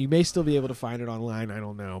skit, and you may still be able to find it online. I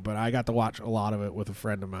don't know, but I got to watch a lot of it with a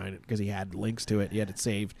friend of mine because he had links to it. He had it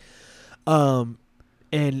saved.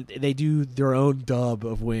 And they do their own dub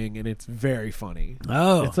of Wing, and it's very funny.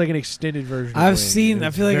 Oh. It's like an extended version. I've of Wing, seen. and I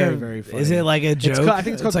it's feel like very, I've- very funny. is it like a joke? I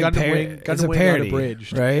think it's called like Gundam Wing. it's Gundam a Wing parody,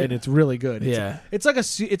 Unabridged, right? And it's really good. Yeah. It's like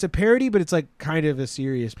it's a parody, but it's like kind of a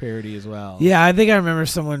serious parody as well. Yeah, I think I remember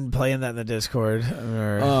someone playing that in the Discord.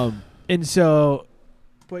 And so,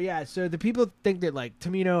 but yeah, so the people think that like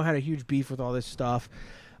Tomino had a huge beef with all this stuff.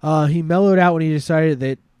 He mellowed out when he decided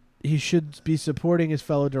that he should be supporting his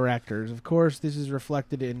fellow directors. Of course, this is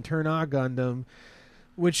reflected in Turn A Gundam,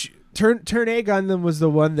 which Turn A Gundam was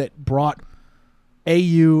the one that brought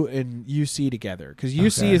AU and UC together, because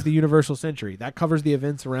UC Okay. is the Universal Century that covers the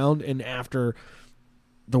events around and after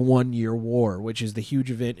the 1 Year War, which is the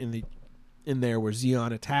huge event in there where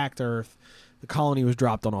Zeon attacked Earth. The colony was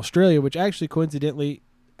dropped on Australia, which actually coincidentally,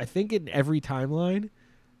 I think in every timeline,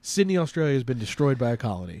 Sydney, Australia has been destroyed by a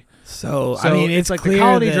colony. So So I mean, it's like clear the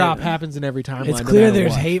colony that drop happens in every timeline. It's no clear matter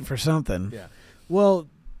there's what. hate for something. Yeah. Well,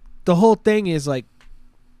 the whole thing is like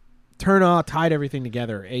Turn A tied everything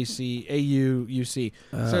together. AC, AU, UC.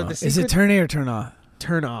 So the Is it secret- turn A or turn A?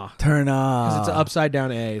 Turn A. Turn A. Because it's an upside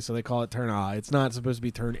down A, so they call it Turn A. It's not supposed to be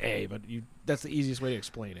Turn A, but that's the easiest way to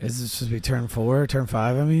explain it. Is it supposed to be turn 4, turn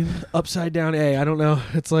 5? I mean, Upside down A. I don't know.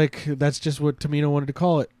 It's like that's just what Tomino wanted to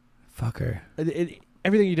call it. fucker.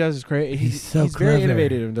 Everything he does is great. He's so he's very clever.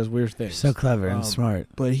 innovative and does weird things. So clever and smart.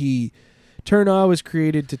 But Turn A was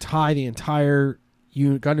created to tie the entire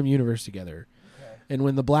Gundam universe together. And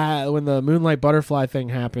when the Moonlight Butterfly thing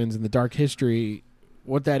happens in the Dark History,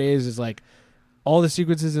 what that is like all the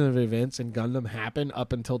sequences of events in Gundam happen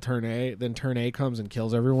up until Turn A. Then Turn A comes and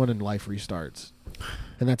kills everyone, and life restarts.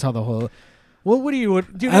 And that's how the whole. Well, what do you?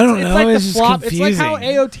 Dude, I don't it's know. like It's the just flop. It's like how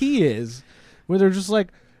confusing. AOT is, where they're just like,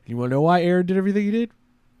 you want to know why Aaron did everything he did?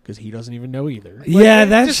 Because he doesn't even know either. Like, Yeah, it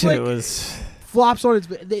that just, shit like, was. flops on its.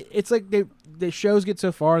 It's like the shows get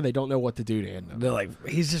so far they don't know what to do to end them. They're like,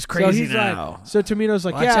 he's just crazy now. So Tomino's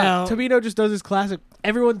like, Watch yeah. out. Tomino just does his classic.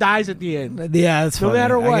 Everyone dies at the end. Yeah, that's funny. No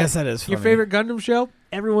matter what. I guess that is funny. Your favorite Gundam show?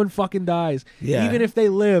 Everyone fucking dies. Yeah. Even if they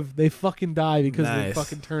live, they fucking die because they Nice.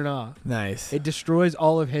 fucking turn off. Nice. It destroys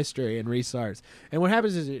all of history and restarts. And what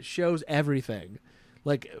happens is it shows everything.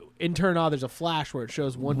 Like in Turn On, there's a flash where it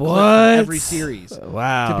shows one clip What? from every series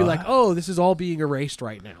Wow. to be like, oh, this is all being erased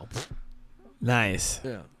right now. Nice.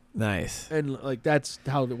 Yeah, Nice. and like that's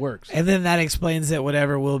how it works. And then that explains that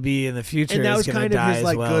whatever will be in the future And that is was going to kind of die his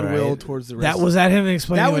like as well, goodwill right? towards the rest. That was that him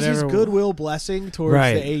explaining that was his whatever goodwill blessing towards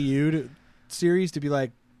Right. the AU series to be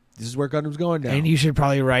like, this is where Gundam's going now. And you should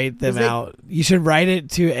probably write them 'Cause they- out. You should write it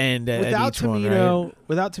to end at without each one, Tomino, right?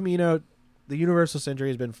 without Tomino, the Universal Century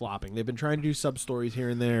has been flopping. They've been trying to do sub stories here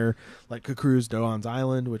and there, like Kakuru's Doan's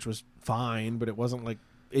Island, which was fine, but it wasn't like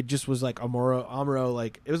it just was like Amuro,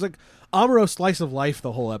 like it was like Amuro slice of life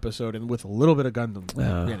the whole episode, and with a little bit of Gundam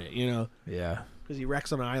in it, you know, Yeah. because he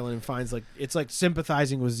wrecks on an island and finds like it's like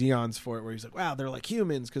sympathizing with Zeons for it, where he's like, wow, they're like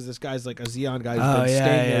humans because this guy's like a Zeon guy who's been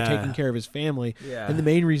staying there taking care of his family, Yeah. and the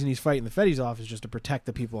main reason he's fighting the Fetties off is just to protect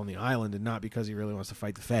the people on the island and not because he really wants to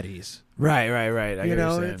fight the Fetties. Right. I You get what you're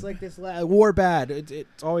know, saying. it's like this war bad.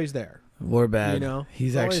 It's always there. War bad. you know,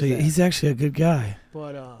 he's it's always actually there. he's actually a good guy.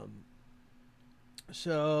 But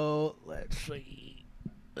so let's see.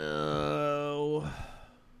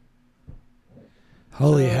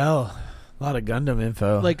 Holy So- hell. A lot of Gundam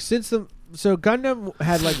info. Like so Gundam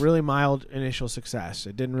had like really mild initial success.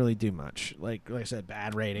 It didn't really do much. Like I said,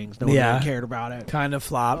 bad ratings. No one Yeah. really cared about it. kind of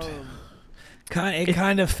flopped. It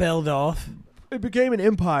kind of failed off. It became an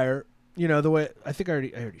empire. You know, the way I think I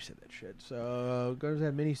already said that shit. So Gundams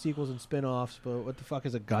had mini sequels and spin-offs, but what the fuck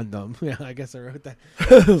is a Gundam? Yeah, I guess I wrote that.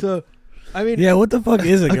 So I mean, Yeah, what the fuck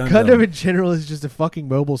is a Gundam? Gundam in general is just a fucking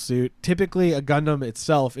mobile suit. Typically, a Gundam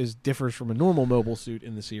itself differs from a normal mobile suit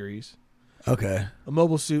in the series. Okay. A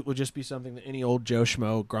mobile suit would just be something that any old Joe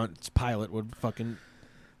Schmo grunt's pilot would fucking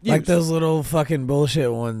use. Like those little fucking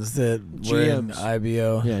bullshit ones that were in GMs.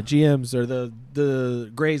 IBO. Yeah, GMs or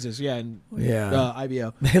the Grazes, yeah, and Yeah.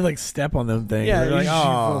 IBO. They like step on them things. Yeah, They're you like, just-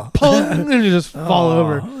 oh. pong, and you just fall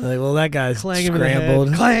over. Like, well, that guy's Clang him in the head.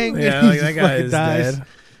 scrambled. Clang. Yeah, He like just that guy fucking is dies. dead.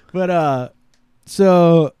 But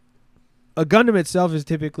so a Gundam itself is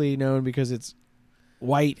typically known because it's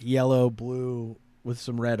white, yellow, blue with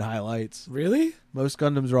some red highlights. Really? Most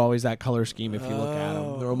Gundams are always that color scheme if you look at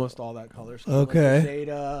them. They're almost all that color scheme. Okay. Like the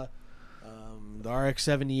Zeta, the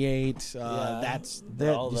RX-78. That's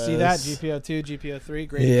all you see that those. GPO2, GPO3.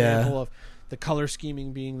 Great Yeah. example of the color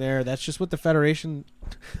scheming being there. That's just what the Federation.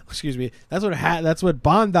 Excuse me. That's what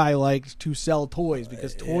Bandai liked to sell toys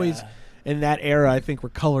because toys in that era I think were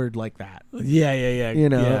colored like that. Yeah. You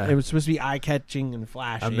know, yeah. it was supposed to be eye catching and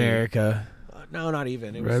flashy. America. No, not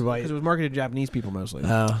even. It Red, was white. because it was marketed to Japanese people mostly.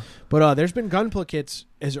 Oh. But there's been Gunpla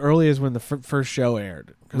as early as when the first show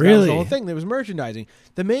aired. 'Cause that was Really? the whole thing. There was merchandising.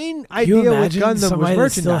 The main Can you idea with imagine Gundam was somebody that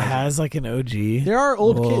still merchandising. has like an OG? There are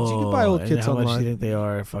old kids. You can buy old And kits how much do online. you think they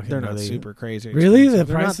are? Fucking They're not really super crazy. Really? expensive.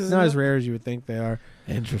 The They're price is not as not? rare as you would think they are.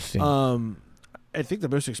 interesting. I think the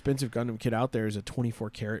most expensive Gundam kit out there is a 24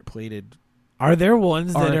 karat plated. Are there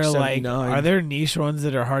ones that are like? RX-79. Are there niche ones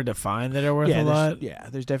that are hard to find that are worth a lot?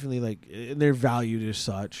 There's definitely like they're valued as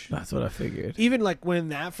such. That's what I figured. Even like when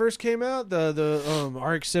that first came out, the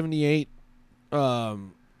RX-78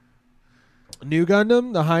 new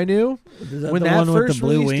Gundam, the High New, when the that one with first the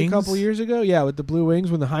blue released wings? a couple years ago, with the blue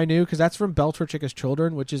wings, when the High New, because that's from Bellator Chica's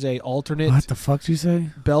Children, which is a alternate What the fuck did you say?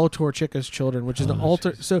 Bellator Chica's Children, which is an Oh,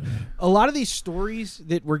 alter. Jesus. So a lot of these stories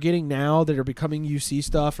that we're getting now that are becoming UC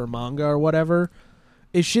stuff or manga or whatever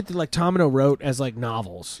is shit that like Tomino wrote as like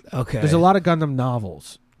novels. Okay. There's a lot of Gundam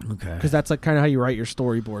novels Okay. because that's like kind of how you write your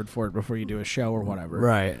storyboard for it before you do a show or whatever.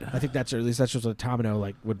 Right. I think that's, or at least that's just what Tomino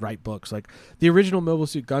like would write books. Like the original Mobile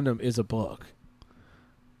Suit Gundam is a book.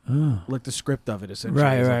 Oh. Like the script of it essentially.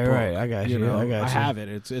 Right, is a right, book, right. I got you. know? I got you. I have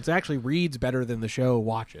it. It's actually reads better than the show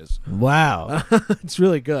watches. Wow. It's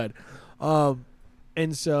really good.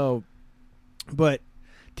 And so, but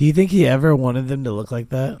Do you think he ever wanted them to look like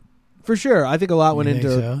that? for sure, I think a lot went You think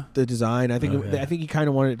into so? the design. I think Okay. I think he kind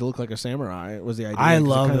of wanted it to look like a samurai. Was the idea? I 'cause it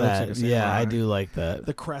love kinda looks that. like a Yeah, I samurai. do like that.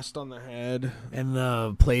 The crest on the head. And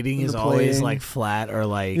the plating And is the always plating. like flat or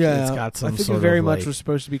like Yeah, it's got some I think sort it very of much like, was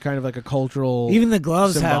supposed to be kind of like a cultural. even the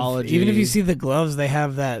gloves have. symbology. Even if you see the gloves, they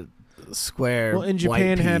have that square. well, in white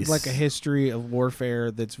Japan had piece. like a history of warfare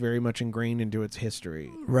that's very much ingrained into its history,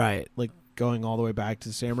 right, like going all the way back to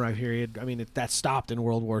the samurai period. I mean, that stopped in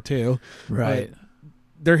World War II. right.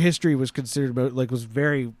 Their history was considered like was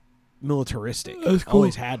very militaristic. That's cool.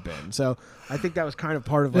 Always had been. So I think that was kind of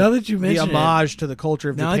part of Now like, that you the mention homage to the culture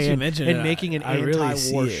of Now that you Japan mention and it, making an I really see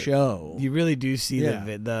anti-war it. show. You really do see Yeah.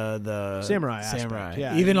 the Samurai aspect,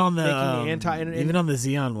 yeah. Even on Making the the anti- and- even on the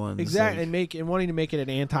Xeon ones. Exactly, like- and wanting to make it an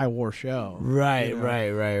anti-war show. right, you know?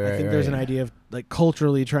 right. I think there's an idea of like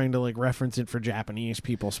culturally trying to like reference it for Japanese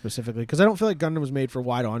people specifically, because I don't feel like Gundam was made for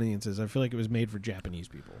wide audiences. I feel like it was made for Japanese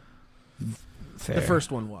people. Fair. The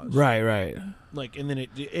first one was right. like, and then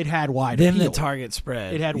it had wide. Then appeal. the target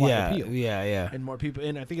spread. It had wide yeah, appeal. Yeah. And more people,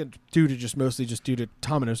 and I think it's mostly due to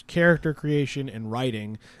Tamino's character creation and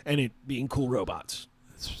writing, and it being cool robots.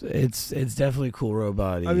 It's definitely cool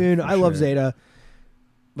robot. I mean, I love Zeta,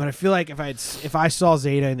 but I feel like if I saw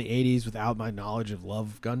Zeta in the '80s without my knowledge of love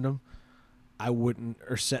of Gundam, I wouldn't,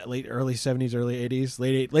 or early '70s, early '80s,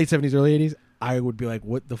 late '70s, early '80s, I would be like,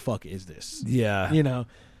 what the fuck is this? Yeah. You know,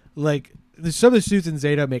 like some of the suits in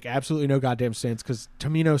Zeta make absolutely no goddamn sense because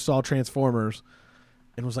Tamino saw Transformers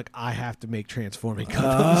and was like, I have to make transforming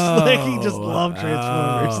Gundams. Like, he just loved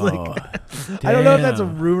Transformers. Like, I don't know if that's a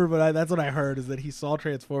rumor, but that's what I heard, is that he saw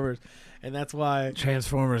Transformers, and that's why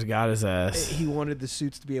Transformers got his ass. he wanted the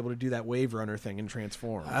suits to be able to do that Wave Runner thing and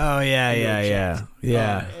transform. Oh yeah.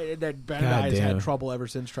 That Bandai God has damn. had trouble ever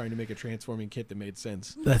since trying to make a transforming kit that made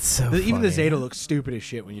sense. That's so. Even the funny. Zeta looks stupid as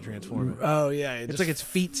shit when you transform it. Oh yeah, It's like its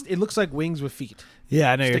feet. It looks like wings with feet.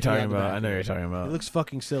 Yeah, I know you're sticking talking out the about. back. I know you're talking about. It looks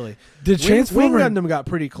fucking silly. The Wing Transformer Gundam got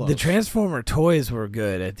pretty close. The Transformer toys were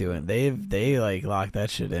good at doing. They like locked that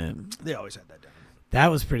shit in. They always had that down. That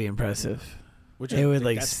was pretty impressive. Which It I would,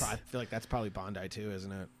 think like, I feel like that's probably Bandai too,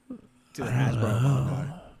 isn't it? It's either Hasbro or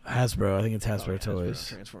Bandai. Hasbro, I think it's Hasbro Probably toys.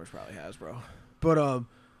 Transformers probably Hasbro.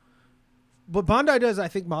 But Bandai does, I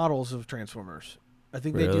think, models of Transformers. I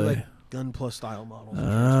think they do Really? like Gun Plus style models. Of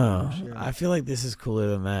Oh, Transformers. Yeah. I feel like this is cooler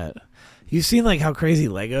than that. You've seen like how crazy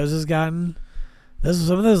Legos has gotten. Those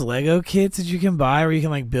some of those Lego kits that you can buy where you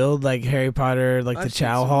can like build like Harry Potter, like I've the seen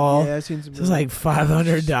Chow some- Hall. Yeah, I've seen some. It's like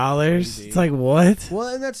 $500. It's like what? Well,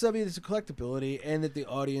 and that's, I mean, it's a collectability, and that the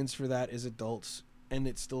audience for that is adults, and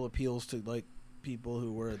it still appeals to like people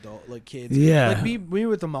who were adult, like kids. Yeah. Like me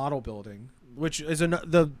with the model building, which is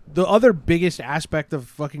the other biggest aspect of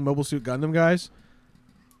fucking Mobile Suit Gundam, guys.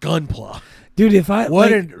 Gunpla. Dude, if I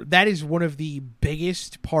That is one of the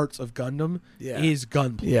biggest parts of Gundam. Yeah. Is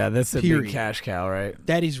Gunpla. yeah, that's the Period. big cash cow, right?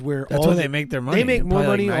 That is where That's all where the- they make their money. They make more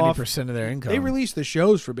Probably money like off 90% of their income. They release the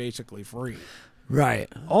shows for basically free.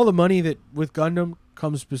 right. All the money that with Gundam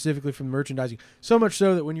comes specifically from merchandising. So much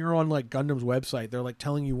so that when you're on like Gundam's website, they're like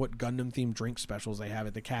telling you what Gundam themed drink specials they have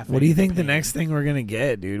at the cafe. What do you in think the Japan. next thing we're gonna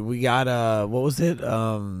get, dude? We got what was it?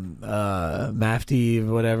 Mafty,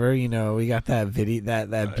 whatever. You know, we got that video,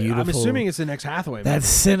 that beautiful. I'm assuming it's the next Hathaway. that movie.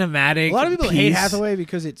 cinematic. A lot of people piece. hate Hathaway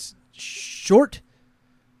because it's short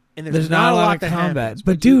and There's not a lot of that combat, happens.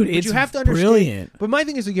 but dude, it's you have to understand, brilliant. But my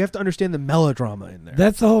thing is that you have to understand the melodrama in there.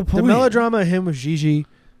 That's the whole point. The melodrama of him with Gigi,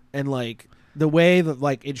 and like the way that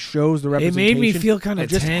like it shows the It representation. made me feel kind of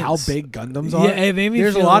just tense. how big Gundams are. Yeah, it made me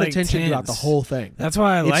There's feel a lot like of tension throughout the tense. whole thing. That's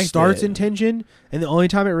why I like it. Starts in tension, and the only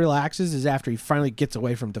time it relaxes is after he finally gets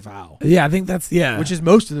away from Deval, Yeah, I think that's which is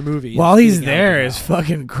most of the movie. While is he's getting out there of is Deval.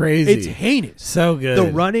 fucking crazy. It's heinous. So good.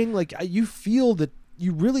 The running, like you feel that.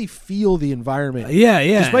 You really feel the environment. Yeah.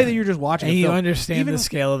 Despite that you're just watching and a you film. understand Even- the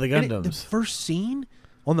scale of the and Gundams. the first scene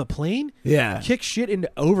on the plane yeah. kicks shit into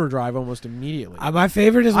overdrive almost immediately. My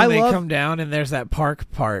favorite is when I they love- come down and there's that park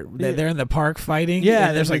part. Yeah. They're in the park fighting. Yeah,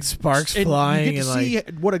 and there's like sparks and flying You get to and see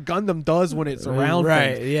like what a Gundam does when it's around.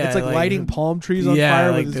 Right, things. yeah, It's like like- lighting palm trees on yeah,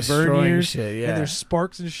 fire like with its destroying verniers. shit. Yeah, And there's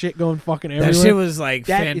sparks and shit going fucking everywhere. that shit was like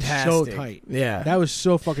That is fantastic. so tight. Yeah, That was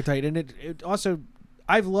so fucking tight, and it also.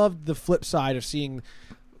 I've loved the flip side of seeing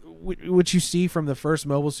what you see from the first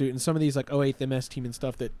Mobile Suit and some of these like 08th MS team and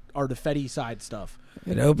stuff that are the Fetty side stuff.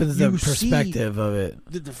 it opens the You see- perspective of it.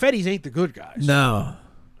 The Fetties ain't the good guys. No,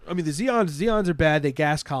 I mean the Zeons are bad. They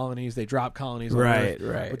gas colonies. They drop colonies. On right, Earth.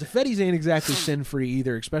 right. But the Fetties ain't exactly sin free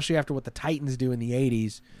either, especially after what the Titans do in the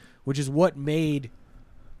 80s, which is what made,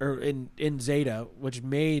 or in Zeta, which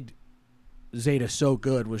made Zeta so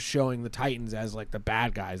good, was showing the Titans as like the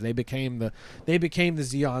bad guys. They became the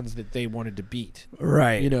Zeons that they wanted to beat.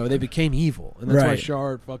 Right. You know, they became evil, and that's why Right.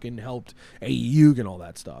 Shard fucking helped Ayug and all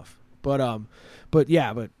that stuff. But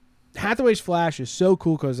Hathaway's Flash is so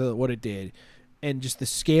cool because of what it did, and just the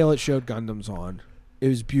scale it showed Gundams on. It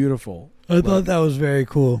was beautiful. I thought that was very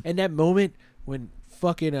cool. And that moment when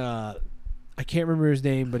fucking I can't remember his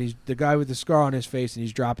name, but he's the guy with the scar on his face, and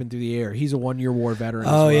he's dropping through the air. He's a 1-year war veteran.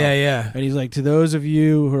 as Oh well. yeah. And he's like, to those of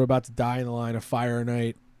you who are about to die in the line of fire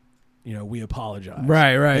night, you know, we apologize.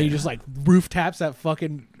 Right. And he just like roof taps that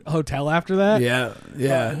fucking hotel after that. Yeah.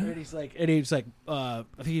 And he's like, I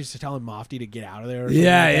think he's telling Mofty to get out of there. Or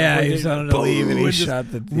something He's telling him to leave, and he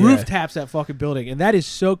shot the roof taps that fucking building, and that is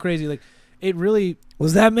so crazy. Like, it really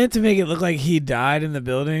was that meant to make it look like he died in the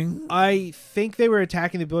building. I think they were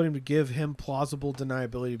attacking the building to give him plausible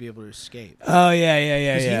deniability to be able to escape. Oh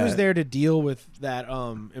yeah. Because he was there to deal with that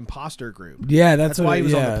imposter group. Yeah, that's why he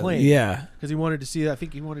was on the plane. Yeah, because he wanted to see. I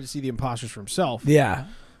think he wanted to see the imposters for himself. Yeah.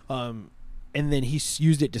 And then he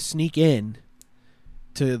used it to sneak in.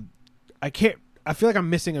 I feel like I'm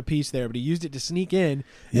missing a piece there, but he used it to sneak in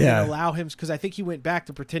and then allow him, because I think he went back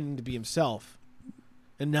to pretending to be himself.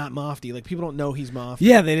 And not Mofty. Like, people don't know he's Mofty.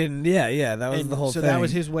 Yeah, they didn't. Yeah, that was the whole thing. So that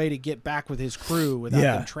was his way to get back with his crew without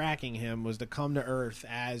them tracking him, was to come to Earth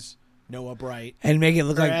as Noah Bright. And make it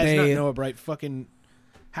look like not Noah Bright, fucking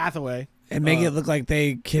Hathaway. And make it look like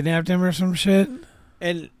they kidnapped him or some shit.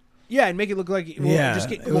 And make it look like just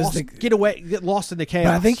get lost in the chaos.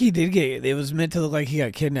 But I think he did it was meant to look like he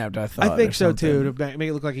got kidnapped, I thought. I think so too, to make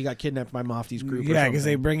it look like he got kidnapped by Mofty's group. Yeah, because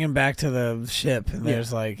they bring him back to the ship, and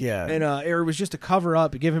there's and it was just to cover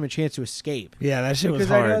up, to give him a chance to escape. Yeah, that shit was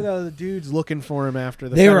hard. Because I know the dude's looking for him after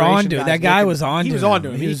the. They were on to it. That guy was on to him. He was on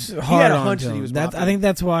to him. He was hard he had a hunch that he was Mofty. I think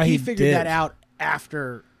that's why he figured that out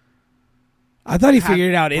after. I thought he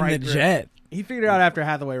figured it out in the jet. He figured it out after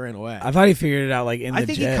Hathaway ran away. I thought he figured it out in the jet. I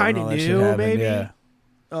think he kind of knew, maybe. Yeah.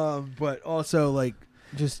 But also, I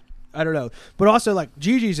don't know. But also,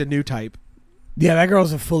 Gigi's a new type. Yeah, that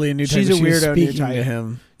girl's a fully new type. She's a weirdo speaking new type to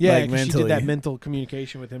him. Yeah, she did that mental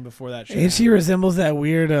communication with him before that show. And she resembles that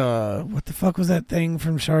weird, what the fuck was that thing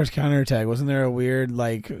from Char's Counterattack? Wasn't there a weird,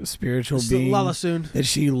 spiritual being? Lala Soon. That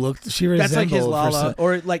she resembled. That's like his Lala.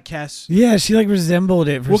 Or like Kess. Yeah, she resembled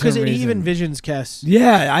it for some reason. Because he even visions Kess.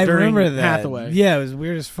 Yeah, I remember that. Hathaway. Yeah, it was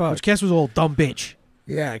weird as fuck. Which Kess was a little dumb bitch.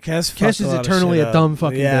 Yeah, Kess is eternally a dumb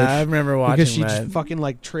fucking bitch. Yeah, I remember watching because she that. just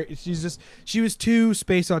fucking she was too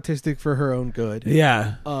space autistic for her own good.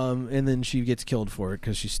 Yeah. And then she gets killed for it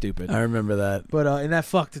because she's stupid. I remember that. But and that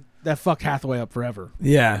fucked Hathaway up forever.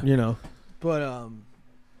 Yeah. But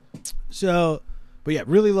but yeah,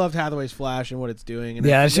 really loved Hathaway's Flash and what it's doing. And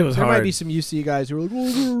that shit was hard. There might be some UC guys who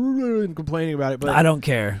are and complaining about it, but I don't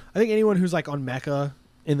care. I think anyone who's on Mecha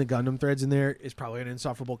in the Gundam threads in there is probably an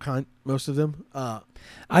insufferable cunt. Most of them.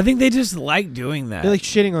 I think they just like doing that. They like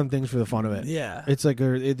shitting on things for the fun of it. Yeah, it's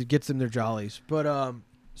it gets them their jollies. But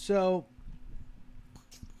so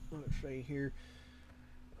let's show you here.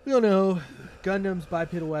 We don't know Gundams,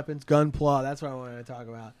 bipedal weapons, Gunpla. That's what I wanted to talk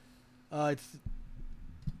about.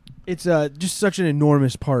 It's just such an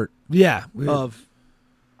enormous part. Yeah, of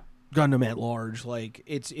Gundam at large.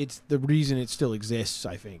 It's the reason it still exists,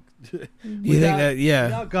 I think. You think that?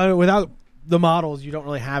 Yeah. Without the models, you don't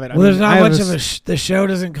really have it. Well, there's not much of the show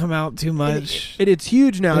doesn't come out too much. It's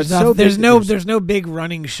huge now. There's no big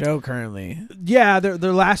running show currently. Yeah,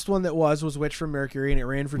 the last one that was Witch from Mercury, and it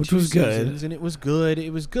ran for 2 seasons, good. And it was good.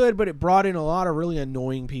 It was good, but it brought in a lot of really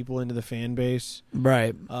annoying people into the fan base.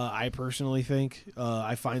 Right. I personally think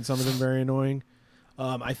I find some of them very annoying.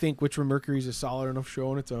 I think Witch from Mercury is a solid enough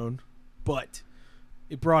show on its own, but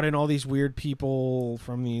it brought in all these weird people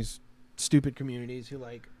from these stupid communities who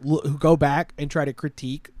who go back and try to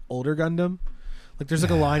critique older Gundam. There's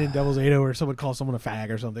a line in Devil's Ado where someone calls someone a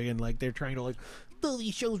fag or something, and they're trying to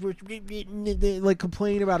these shows were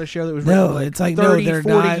complain about a show that was written 30,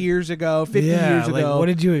 40 years ago, 50 years ago. What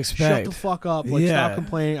did you expect? Shut the fuck up. Stop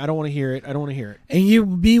complaining. I don't want to hear it.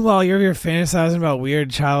 And meanwhile, you're fantasizing about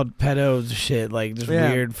weird child pedo shit,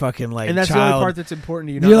 weird fucking And that's child. the only part that's important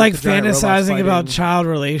to you. You're fantasizing about child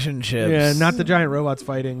relationships. Yeah, not the giant robots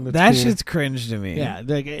fighting. That shit's cringe to me.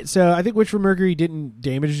 Yeah, so I think Witch from Mercury didn't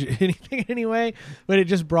damage anything anyway, but it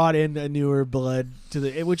just brought in a newer blood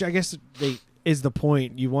to which I guess is the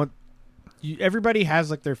point. Everybody has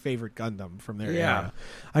their favorite Gundam from their era.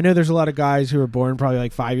 I know there's a lot of guys who were born probably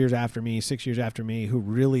 5 years after me, 6 years after me, who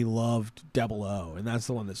really loved 00, and that's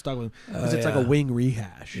the one that stuck with them because it's a wing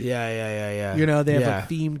rehash. Yeah. They have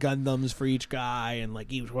themed Gundams for each guy, and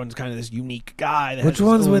each one's kind of this unique guy. Which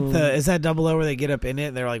one's with is that 00 where they get up in it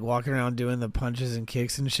and they're walking around doing the punches and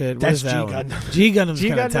kicks and shit? That's G Gundam. G Gundam's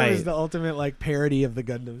kind of tight. G Gundam is the ultimate parody of the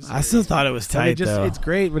Gundams. I still thought it was tight though. It's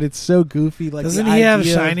great, but it's so goofy. Doesn't he have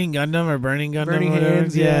Shining Gundam or Burning Gundam? Burning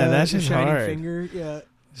hands, that's just shining hard. Finger, yeah.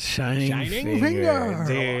 Shining finger,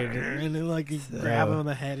 dude. And then you grab them on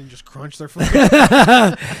the head and just crunch their foot.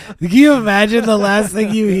 Can you imagine the last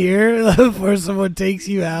thing you hear before someone takes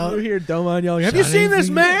you out? You hear Domon yelling, "Have you seen this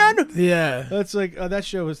man?" Yeah, that's that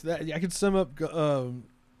show was that. I could sum up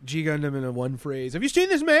G Gundam in one phrase. Have you seen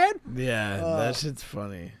this man? Yeah, that shit's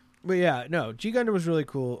funny. But yeah, no, G Gundam was really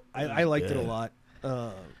cool. I liked it a lot.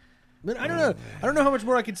 But I don't know. I don't know how much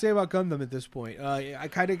more I can say about Gundam at this point. I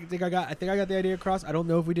kind of think I got the idea across. I don't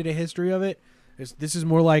know if we did a history of it. This is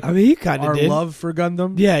more like I mean, you kind of our did. love for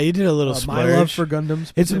Gundam. Yeah, you did a little my splurge. love for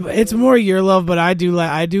Gundam. It's more your love, but I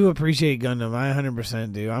do appreciate Gundam. I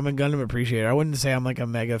 100% do. I'm a Gundam appreciator. I wouldn't say I'm like a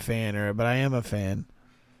mega fan but I am a fan.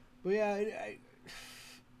 But yeah,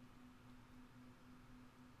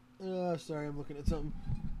 sorry, I'm looking at something.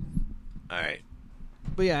 All right.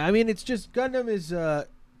 But yeah, I mean, it's just Gundam is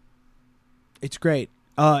it's great.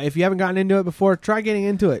 If you haven't gotten into it before, try getting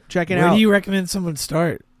into it. Check it out. Where do you recommend someone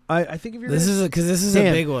start? I think if you're This is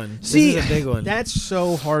a big one. See, this is a big one. That's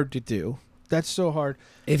so hard to do. That's so hard.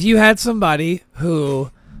 If you had somebody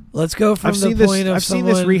who, let's go from I've the seen point this. of I've someone,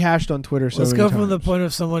 seen this rehashed on Twitter. Let's go from the point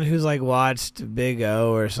of someone who's like watched Big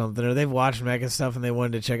O or something, or they've watched mecha stuff and they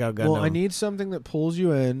wanted to check out Gundam. Well, I need something that pulls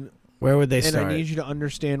you in. Where would they and start? I need you to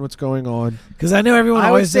understand what's going on. Because I know everyone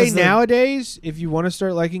I would always say says nowadays, if you want to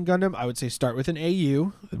start liking Gundam, I would say start with an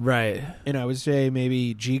AU. Right. And I would say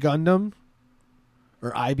maybe G Gundam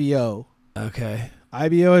or IBO. Okay.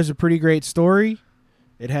 IBO has a pretty great story.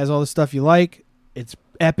 It has all the stuff you like. It's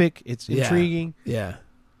epic. It's intriguing. Yeah.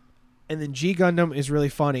 And then G Gundam is really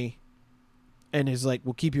funny and is like,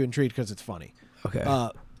 will keep you intrigued because it's funny. Okay.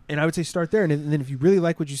 And I would say start there. And then if you really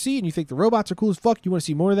like what you see and you think the robots are cool as fuck, you want to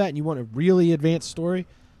see more of that and you want a really advanced story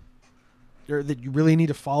or that you really need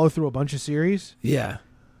to follow through a bunch of series, yeah.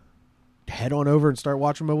 head on over and start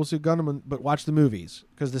watching Mobile Suit Gundam, but watch the movies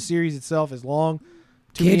because the series itself is long.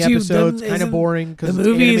 Too Can't many you episodes, done- kind of isn't boring The because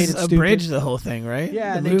movies it's abridge stupid. the whole thing, right?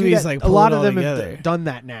 Yeah, the and they do movies that. like A pull lot it of all them together. have done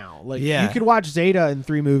that now. Like Yeah. you could watch Zeta in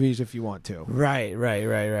 3 movies if you want to. Right.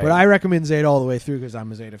 But I recommend Zeta all the way through because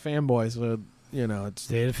I'm a Zeta fanboy. So it's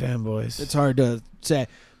Data fanboys. it's hard to say.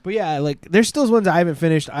 But yeah, like there's still ones I haven't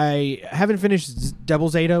finished. I haven't finished Double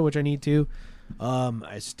Zeta, which I need to.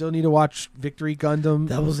 I still need to watch Victory Gundam,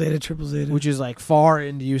 Double Zeta, Triple Zeta. which is like far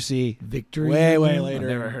into UC. Victory. Way Gundam? later. I've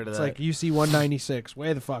never heard of it's that. like UC 196,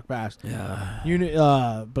 way the fuck past.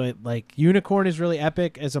 Yeah. But like Unicorn is really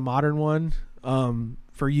epic as a modern one.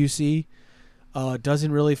 For UC,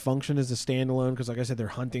 doesn't really function as a standalone because, like I said, they're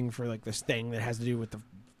hunting for like this thing that has to do with the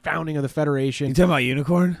founding of the Federation. You talking about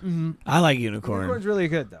Unicorn? Mm-hmm. I like Unicorn. Unicorn's really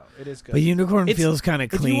good though. It is good. But Unicorn It's- feels kind of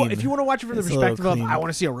clean. If you want to watch it from the It's a little perspective of clean. I want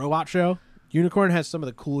to see a robot show, Unicorn has some of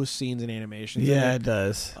the coolest scenes in animation. Yeah, it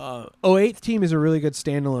does. 08th Team is a really good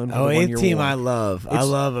standalone. For the 08th one-year team, war. I love. I It's-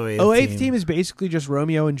 love 08th 08th Team is basically just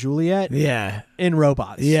Romeo and Juliet Yeah. in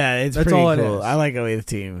robots. Yeah, it's That's pretty all it cool. is. I like 08th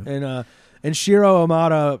team. And Shiro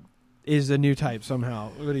Amada is a new type somehow,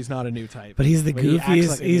 but he's not a new type. But he's the But he acts goofiest.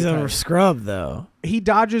 like a He's new a type. scrub, though. He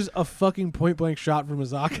dodges a fucking point blank shot from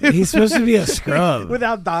Mizaku. He's supposed to be a scrub.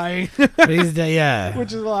 without dying, But he's yeah.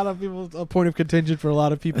 which is a point of contention for a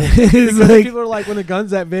lot of people. It's Because like, people are like, when the gun's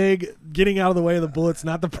that big, getting out of the way of the bullet's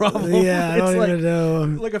not the problem. yeah, I it's don't like, even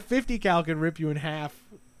know. like a 50 cal can rip you in half.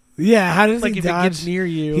 Yeah, how does Like he if it dodge? gets near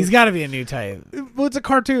you. He's got to be a new type. Well, it's a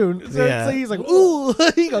cartoon. So, Yeah. so he's like, ooh.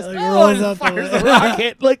 He goes, Like, oh, rolls and out the fires way. the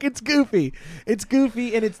rocket. Like, it's goofy. It's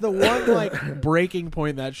goofy, and it's the one, like, breaking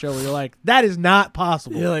point in that show where you're like, that is not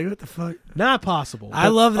possible. You're like, what the fuck? Not possible. I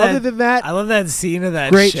But love that. Other than that, I love that scene of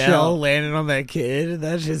that Great shell show. landing on that kid.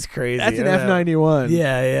 That's just crazy. that's an I don't know. F-91.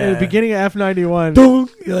 Yeah, yeah. In the beginning of F-91, Boom.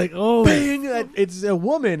 You're like, oh. bang, it's a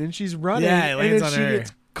woman, and she's running, Yeah, it and lands then on she her.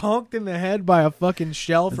 gets conked in the head by a fucking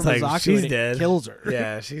shell It's from like, Mizaku, she's and dead. It kills her.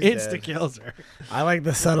 Yeah, she's Insta dead. kills her. I like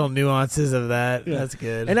the subtle nuances of that. Yeah. That's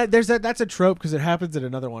good. And that's a trope because it happens in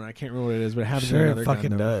another one. I can't remember what it is, but it happens in Sure, another it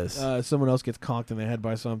fucking Gundam. does. Someone else gets conked in the head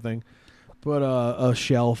by something, but a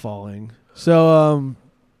shell falling. So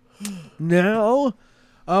now,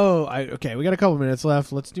 okay. We got a couple minutes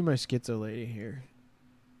left. Let's do my schizo lady here.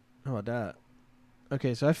 How about that?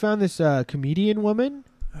 Okay, so I found this comedian woman.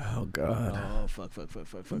 Oh god. Oh fuck.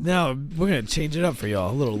 No, we're gonna change it up for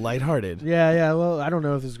y'all. A little lighthearted. Yeah. Well, I don't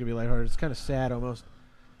know if this is gonna be lighthearted. It's kind of sad almost.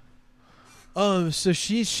 So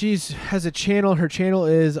she's has a channel. Her channel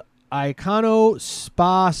is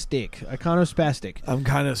Iconospastic. I'm kind of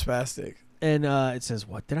spastic. And it says,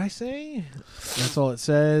 what did I say? That's all it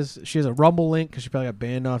says. She has a Rumble link because she probably got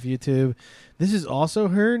banned off YouTube. This is also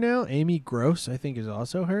her now. Amy Gross, I think, is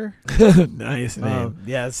also her. Nice name.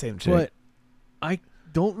 Yeah, same chick. But I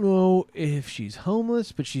don't know if she's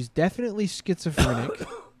homeless, but she's definitely schizophrenic.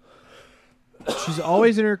 She's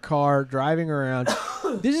always in her car driving around.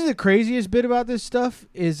 This is the craziest bit about this stuff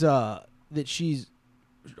is that she's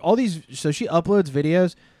all these. So she uploads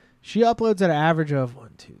videos. She uploads at an average of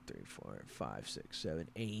 1, 2, 3, 4, 5, 6, 7,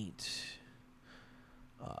 8,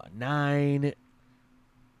 9,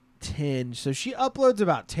 10. So she uploads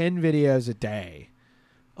about 10 videos a day.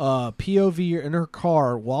 POV in her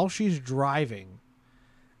car while she's driving.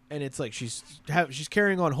 and it's like she's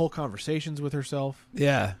carrying on whole conversations with herself.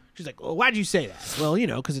 Yeah. She's like, well, why'd you say that? Well,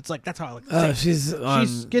 because it's like, that's how I like to say it. She's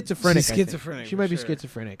schizophrenic. She's schizophrenic. She might be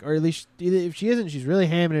schizophrenic, or at least if she isn't, she's really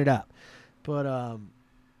hamming it up. But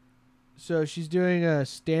so she's doing a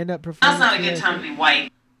stand-up performance. That's not a good time to be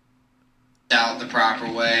white. Out the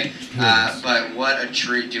proper way, but what a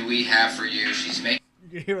treat do we have for you. She's making.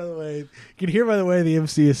 You can hear by the way the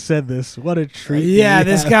MC has said this. What a treat! Yeah,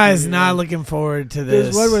 this guy's not looking forward to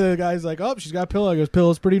this. There's one where the guy's like, "Oh, she's got a pillow." I goes,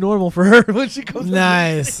 "Pillow's pretty normal for her." When she comes.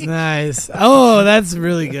 Nice. Oh, that's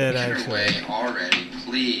really good. Actually. Way already.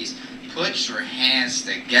 Please put your hands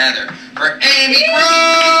together for Amy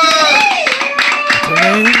Gross.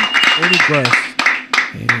 Amy Gross.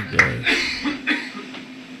 Amy Gross.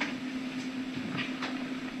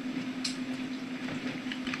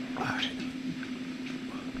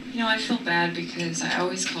 I feel bad because I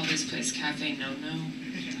always call this place Cafe No-No.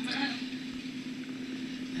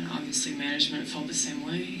 And obviously management felt the same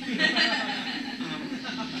way.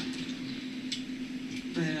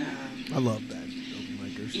 I love bad open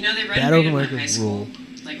micers. They renovated my high school,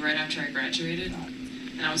 like right after I graduated.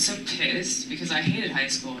 And I was so pissed because I hated high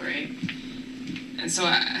school, right? And so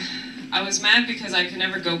I was mad because I could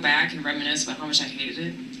never go back and reminisce about how much I hated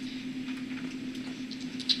it.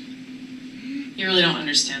 You really don't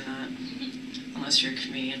understand that unless you're a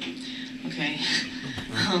comedian, okay?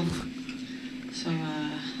 Okay,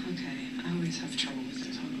 I always have trouble with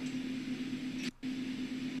this. Hold on.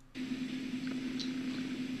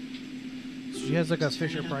 She has like a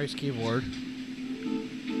Fisher-Price keyboard.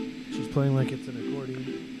 She's playing like it's an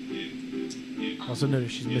accordion. Also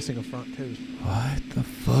notice she's missing a front tooth. What the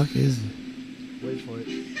fuck is it? Wait for it.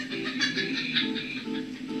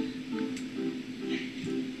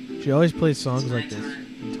 She always plays songs like this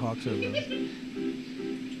and talks over them.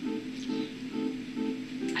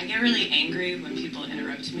 I get really angry when people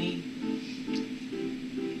interrupt me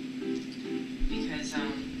because,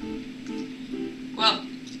 well,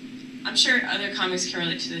 I'm sure other comics can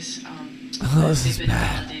relate to this. They've been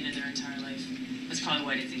validated their entire life. That's probably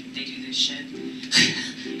why they do this shit.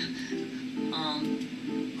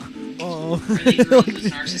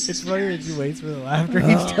 It's funny that she waits for the laughter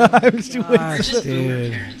each time. She waits just boomer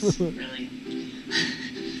parents, really.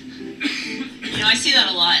 I see that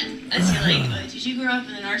a lot. I see did you grow up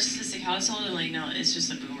in a narcissistic household? I'm like, no, it's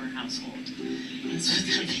just a boomer household. That's what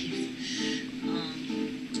that means.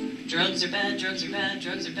 Drugs are bad, drugs are bad,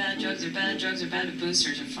 drugs are bad, drugs are bad, drugs are bad, but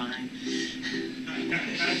boosters are fine.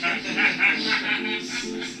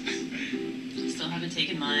 Still haven't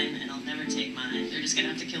taken mine, and I'll never take mine. They're just gonna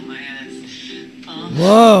have to kill my ass.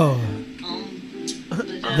 Whoa.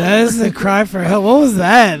 That is the cry for help. What was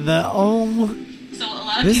that? So a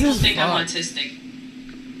lot of people think I'm autistic.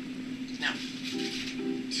 No.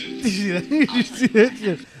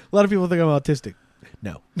 A lot of people think I'm autistic.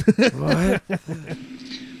 No. What?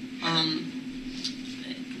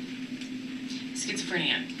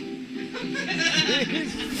 Schizophrenia.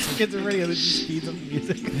 Schizophrenia that just speeds up the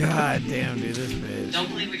music. God damn, dude, this bitch. Don't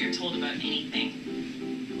believe what you're told about anything.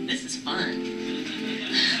 This is fun.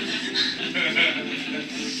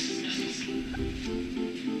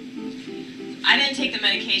 I didn't take the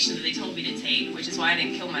medication that they told me to take, which is why I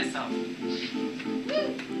didn't kill myself.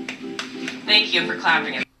 Thank you for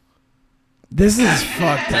clapping it. This is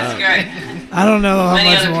fucked That's up. good. I don't know how Many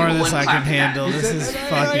much other more of people this I wouldn't can clap handle. that. This is They would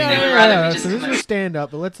fucking. rather be just So this is a stand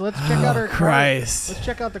up, but let's check out her Christ. Let's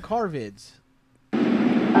check out the car vids.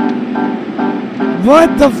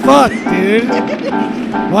 What the fuck, dude?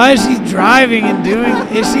 Why is she driving and doing?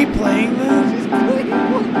 Is she playing this?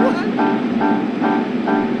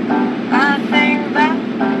 I think that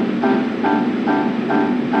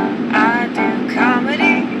I do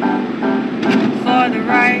comedy for the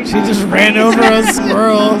right. She just ran over a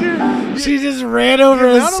squirrel. She just ran over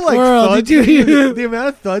a squirrel. Did you hear the amount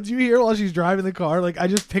of thuds you hear while she's driving the car? Like I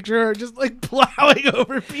just picture her just like plowing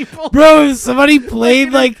over people. Bro, if somebody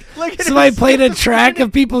played somebody played a track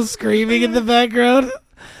of people screaming in the background.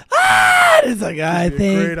 It's like I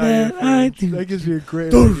think that gives me a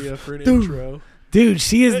great idea for an intro. Dude,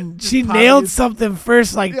 she nailed something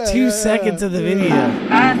first 2 seconds of the video.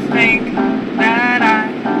 I think that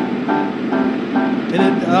And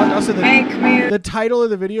then also the title of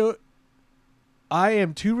the video, I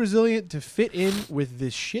am too resilient to fit in with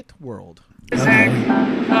this shit world. music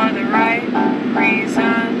for the right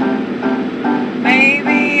reason.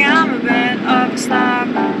 Maybe I'm a bit of a snob,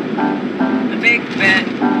 a big bit.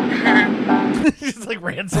 Just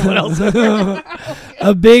ran someone else over.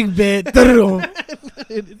 A big bit. It's so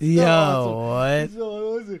Yo, awesome. what? It's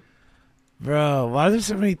so awesome. Bro, why are there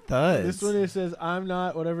so many thuds? This one, it says, I'm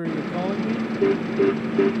not whatever you're calling me.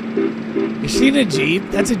 Is she in a Jeep?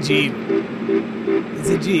 That's a Jeep. It's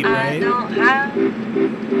a Jeep, I right? don't have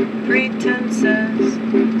pretenses,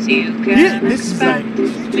 so you can Yeah, this is like, expect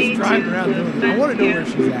she's me just driving to around doing it. I want to know where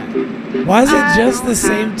she's at. Why is it I just don't the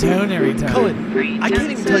same have tone every time? Cullen, I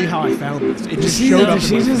can't even tell you how I found this. It just She, showed up. does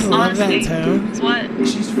she in my just phone. love that Honestly, tone? it's what?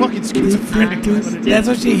 She's fucking schizophrenic. That's what it is. That's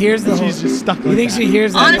what she hears the whole She's just stuck You like think that. she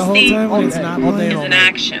hears that the whole Honesty time when all it's day, not all day playing? Is all an night.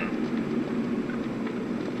 action.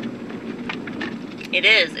 It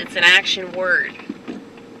is. It's an action word.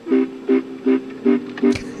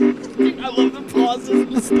 I love the pauses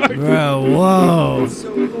and the start. Bro, whoa. It's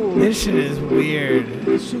so cool. This shit is weird.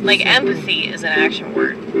 This shit is Like so empathy is an action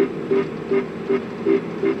word.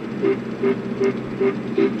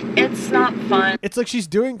 It's not fun. It's like she's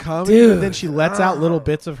doing comedy, Dude. but then she lets out little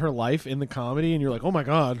bits of her life in the comedy, and you're like, oh my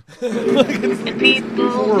god. And people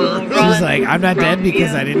will She's run like, I'm not dead from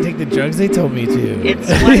because you. I didn't take the drugs they told me to. It's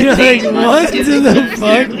what You're they like, want what to the do.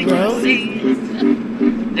 fuck, bro? Pussies.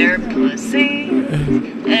 They're pussy.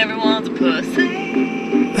 Everyone's a pussy.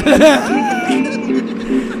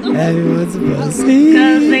 Everyone's supposed to see.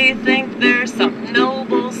 Cause they think there's something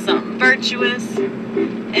noble, something virtuous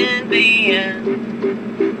in being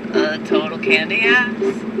a total candy ass. I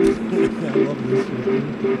love this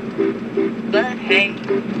shit. But hey,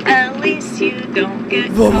 at least you don't get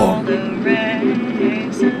Whoa. called a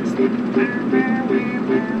racist.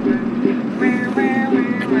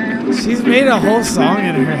 She's made a whole song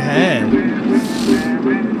in her head.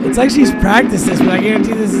 It's like she's practiced this, but I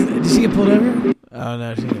guarantee this is... Did she get pulled over? Oh,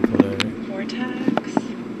 no, she didn't get pulled over. Vortex.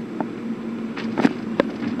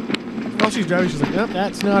 While she's driving, she's like, nope,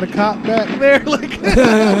 that's not a cop back there. Like,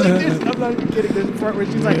 I'm not even kidding. There's a part where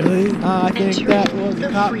she's like, Really? I think that was a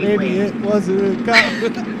cop. Maybe it wasn't a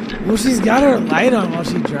cop. Well, she's got her light on while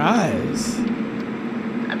she drives.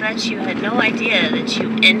 I bet you had no idea that you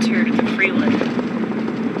entered the freeway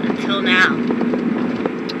until now.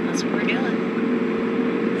 That's what we're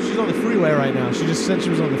doing. She's on the freeway right now. She just said she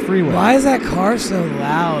was on the freeway. Why is that car so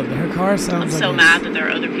loud? Her car sounds I'm like so mad that there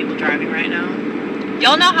are other people driving right now.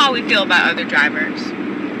 Y'all know how we feel about other drivers.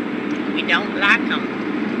 We don't like them.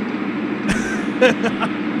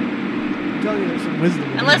 I'm telling you, there's some wisdom.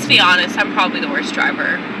 And let's be honest, I'm probably the worst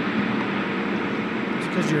driver It's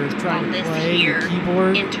because you're trying on to this play here your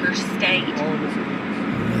keyboard. interstate. All of us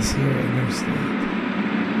are. This here interstate.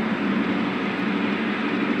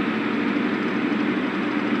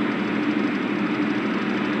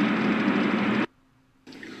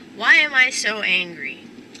 Why am I so angry?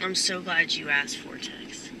 I'm so glad you asked,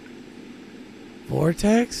 Vortex.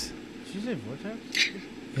 Vortex? Did she say vortex?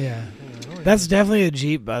 Yeah. I don't know. That's definitely a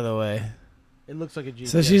Jeep, by the way. It looks like a Jeep.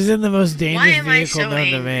 So yeah. she's in the most dangerous am I vehicle so known to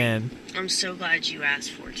angry? man. I'm so glad you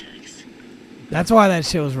asked, Vortex. That's why that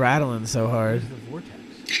shit was rattling so hard. Where's the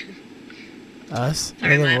vortex? Us?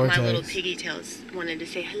 Sorry, Or the my vortex? little piggy tails wanted to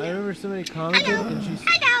say I hello. remember somebody commented, and she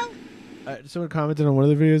Hello. someone commented on one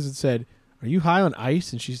of the videos and said, "Are you high on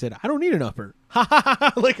ice?" And she said, "I don't need an upper." Ha ha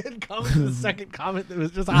ha! Like it commented the second comment that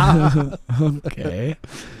was just ha ha. Okay.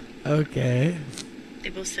 Okay. They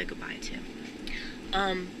both said goodbye too.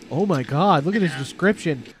 Oh my god! Look at his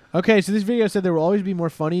description. Okay, so this video said there will always be more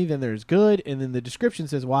funny than there's good, and then the description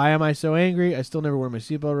says, "Why am I so angry? I still never wear my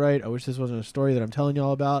seatbelt right. I wish this wasn't a story that I'm telling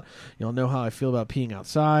y'all about. Y'all know how I feel about peeing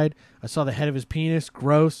outside. I saw the head of his penis.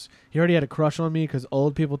 Gross. He already had a crush on me because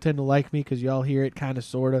old people tend to like me because y'all hear it kind of,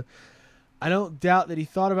 sort of. I don't doubt that he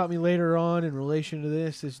thought about me later on in relation to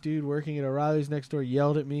this. This dude working at O'Reilly's next door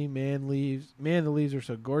yelled at me, man, the leaves are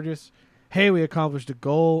so gorgeous. Hey, we accomplished a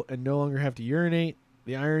goal and no longer have to urinate.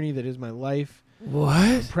 The irony that is my life. I'm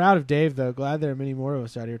What? proud of Dave, though. Glad there are many more of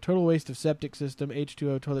us out here. Total waste of septic system,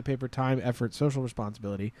 H2O, toilet paper, time, effort, social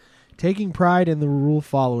responsibility. Taking pride in the rule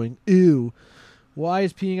following. Ew. Why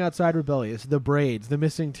is peeing outside rebellious? The braids, the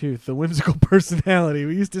missing tooth, the whimsical personality.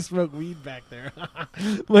 We used to smoke weed back there.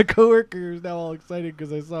 My coworker is now all excited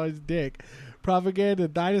because I saw his dick. Propaganda,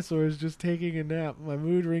 dinosaurs, just taking a nap. My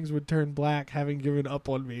mood rings would turn black, having given up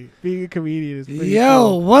on me. Being a comedian is pretty Yo,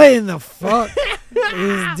 cool. what in the fuck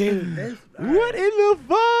is dude? What in the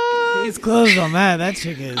fuck? He's closed on that. That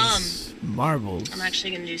chick is marbles. I'm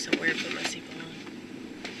actually gonna do something weird with my seatbelt on.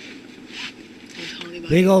 I'm talking about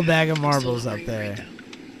Big you. old bag of I'm still marbles not up wearing there. it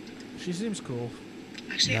right, She seems cool.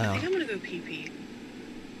 though. Actually, No. I think I'm gonna go pee pee.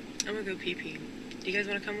 I'm gonna go pee pee. Do you guys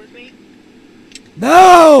want to come with me?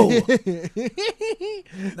 No!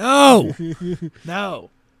 No! No!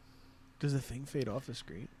 Does the thing fade off the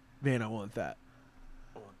screen? Man, I want that.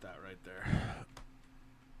 I want that right there.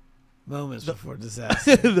 Moments before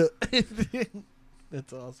disaster.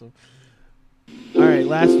 That's awesome. All right,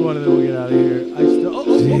 last one, and then we'll get out of here.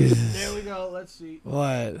 Jesus. There we go. Let's see.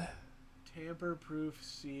 What? Tamper-proof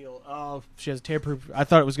seal. Oh, she has tamper. I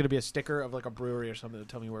thought it was going to be a sticker of like a brewery or something to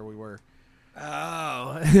tell me where we were. Oh.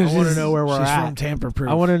 I want to know where we're She's at. from tamper-proof.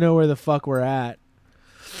 I want to know where the fuck we're at.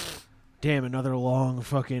 Damn, another long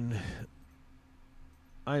fucking...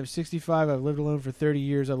 I am 65. I've lived alone for 30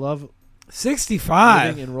 years. I love 65.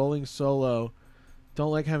 living and rolling solo.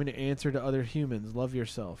 Don't like having to answer to other humans. Love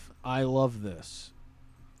yourself. I love this.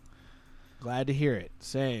 Glad to hear it.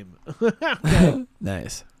 Same. Okay.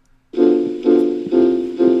 Nice.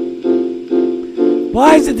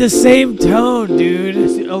 Why is it the same tone, dude?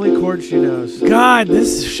 It's the only chord she knows. God,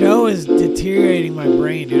 this show is deteriorating my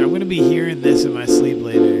brain, dude. I'm going to be hearing this in my sleep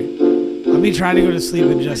later. I'll be trying to go to sleep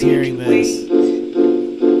and just hearing this.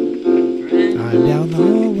 I'm down the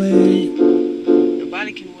hallway.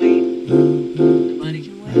 Nobody can wait. Nobody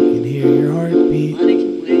can I wait. can hear your heartbeat. Nobody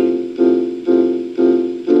can wait.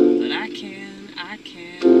 But I can. I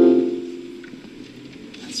can.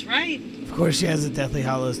 That's right. Of course she has a Deathly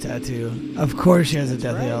Hallows tattoo. Of course she has a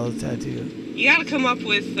Deathly Hallows tattoo. You gotta come up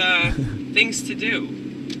with things to do.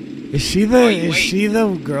 Is she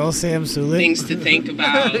the girl Sam Sulik? Things to think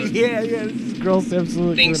about. yeah, this is girl Sam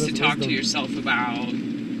Sulik. Things to talk to yourself about.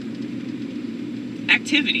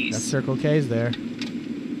 Activities. That Circle K's there.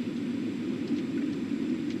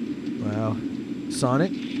 Wow.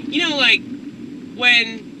 Sonic? You know, like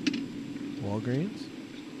when Walgreens?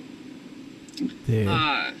 Dude.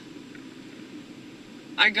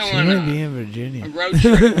 I go She on might be a in Virginia. road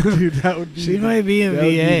trip. Dude, that would be... She might be in that would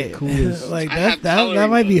be VA. the coolest. Like I have that coloring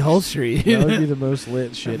might be books. Hull Street. That would be the most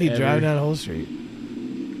lit shit I'd be ever. driving down Hull Street.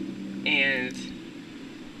 And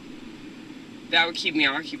that would keep me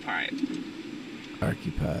occupied.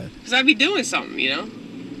 Occupied. Because I'd be doing something, you know?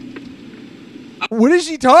 What is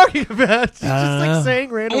she talking about? She's just know. like saying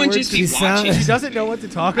I random wouldn't words. just be She sound- watching. She doesn't know what to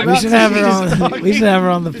talk We about. We should so have she's her just on. talking. We should have her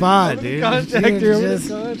on the pod, I'm gonna dude. contact She'd her, I'm gonna just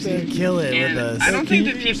contact she'd her. kill it And with us. I don't think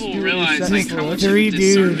that Can you just people do realize your like sex how much Three of a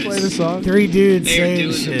dudes. Play the disservice song. Three dudes they're saying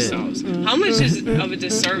doing shit. themselves. How much is of a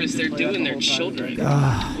disservice they're doing their children?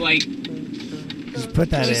 Ah, Like, just put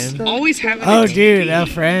that just in. always having Oh, a dude, TV. a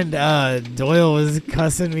friend, Doyle was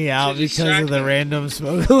cussing me out To because distract of the them. random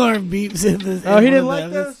smoke alarm beeps in the. Oh, in he one didn't of like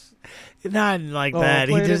them. this? Not like Oh, that.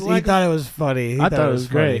 He Clay just didn't like thought it was funny. I thought it was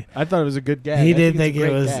funny. great. I thought it was a good gag. He I did it's think a it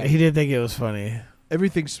great was. gag. He did think it was funny.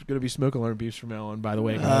 Everything's gonna be smoke alarm beefs from now on. By the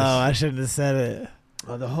way, Oh, guys. I shouldn't have said it.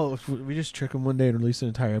 The whole we just trick them one day and release an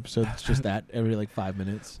entire episode. It's just that every like 5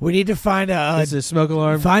 minutes. We need to find a. This is smoke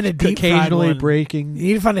alarm. Find a deep fried occasionally one. breaking. You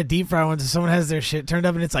need to find a deep fry one so someone has their shit turned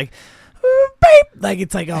up and it's like, beep, like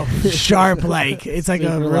it's like a sharp, like it's like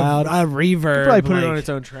Super loud. a reverb. Probably put it like on its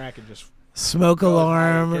own track and just smoke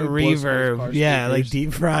alarm, it blows people's reverb. car Yeah, like speakers.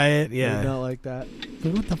 deep fry it. would Yeah. not like that.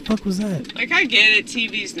 But what the fuck was that? Like, I get it.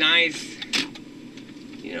 TV's nice.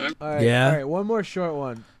 You know, All right, Yeah. All right, one more short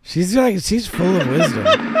one. She's full of wisdom.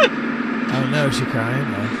 Oh no, is she crying?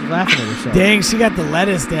 No. She's laughing at herself. Dang, she got the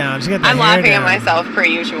lettuce down. She got the I'm hair laughing down. at myself per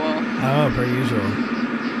usual. Oh, per usual.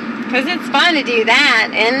 Because it's fun to do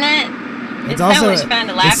that, isn't it? It's so also much fun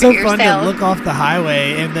to laugh it's so at fun to yourself. look off the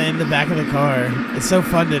highway in the back of the car. It's so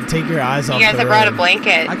fun to take your eyes off You guys, the I brought a road.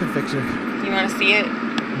 blanket. I can fix her. You want to see it?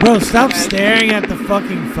 Bro, stop staring at the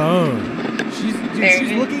fucking phone. She's There she's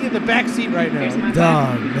it is. looking in the back seat right now. Here's my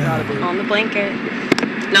Dog, Gotta no. be. On the blanket.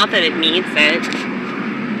 Not that it needs it.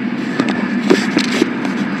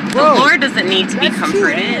 The Bro, Lord doesn't need to be that's 2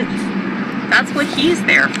 comforted. hands. That's what He's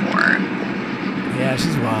there for. Yeah,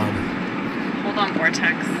 she's wild. Hold on,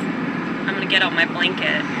 Vortex. I'm going to get out my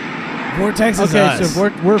blanket. Vortex is Okay, us. so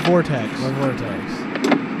we're Vortex. We're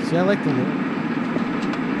Vortex. See, I like the look.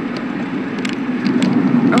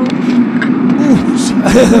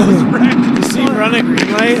 Does she run a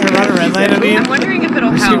green light or run a red light? I mean, I'm wondering if it'll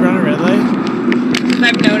does she help. run a red light?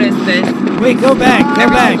 I've noticed this. Wait, go back, go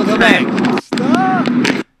Every back, single go back. Stop!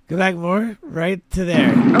 Go back more, right to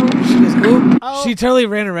there. Oh, She goes, ooh. Oh. She totally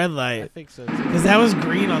ran a red I light. think so too. Because that was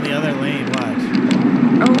green on the other lane, watch.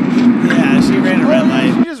 oh. Yeah, she ran a red She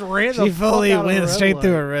light. just ran the She fully fuck out of went a red straight light.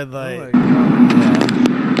 through a red light. Oh my God.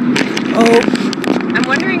 Oh, I'm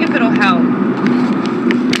wondering if it'll help.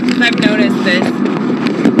 Because I've noticed this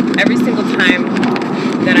every single time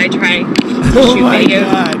that I try to oh shoot my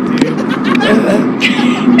videos. god, dude.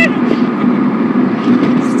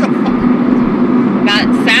 That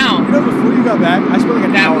sound You know, before you got back, I spent like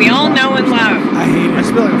an that hour. we all watching know and this. love I hate I it.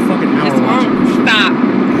 spent like a fucking hour just watching won't this shit. stop.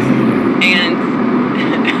 I hate it. And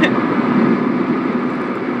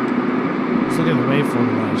Just look at the waveform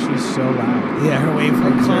of that. She's so loud. Yeah, her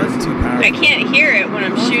waveforms are too powerful. I can't hear it when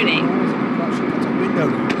I'm shooting. she puts a window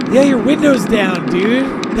down. Yeah, your window's down, dude.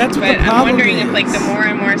 That's what But the problem I'm wondering is. if like the more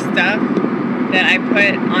and more stuff that I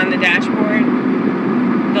put on the dashboard,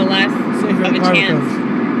 the less Safe of a car chance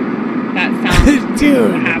comes. that sound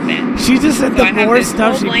Dude, will happen. she just said So I the have more this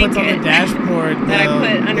stuff she whole puts on the blanket dashboard, that I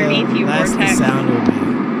put underneath the you, less the Vortex. sound will be.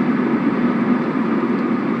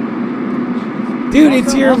 Dude,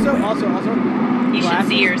 it's your Also, You should glasses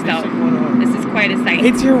see yourself. missing one arm. This is quite a sight.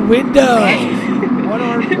 it's your window, One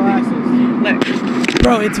arm glasses. Look,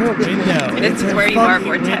 bro. It's her window. This It's is her where you are,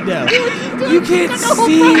 fucking Vortex. window. You can't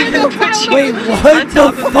see. Wait, on what the top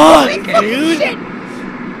of the fuck, blanket. dude?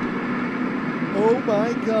 Oh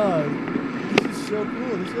my god. This is so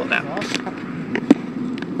cool. This is awesome.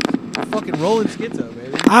 Fucking rolling schizo,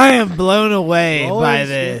 baby. I am blown away Rolling by shit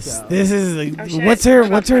this. out. This is Oh, shit. what's her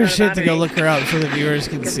Forgot to shit put to on go the look her up so the viewers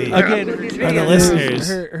can see. Again, Or the videos. listeners.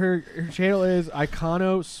 Her channel is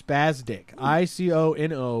Iconospasdic.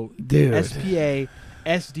 ICONO Dude.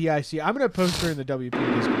 SPASDIC. I'm gonna post her in the WP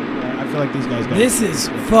Discord. I feel like these guys got This is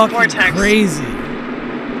fucking Vortex. crazy. I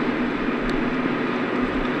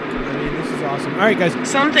mean, this is awesome. All right, guys.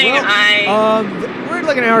 something I We're at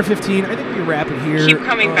like an hour 15. I think we can wrap it here. keep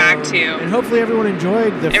coming back to and hopefully everyone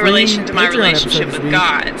enjoyed the in free relation to my Patreon relationship episode this with week.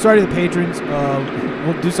 God. Sorry to the patrons.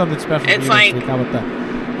 We'll do something special for It's you like- next week. How about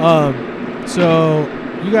that? So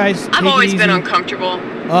you guys, I've take it always been easy. uncomfortable.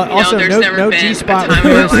 Also, there's no, never no been a G-spot time with in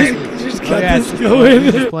my Harrison. life. Just Oh, got yeah, this it's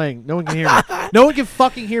going. just playing. No one can hear me. No one can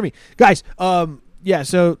fucking hear me, guys. Yeah.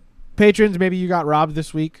 So patrons, maybe you got robbed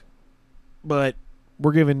this week, but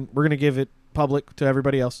we're gonna give it public to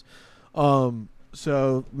everybody else.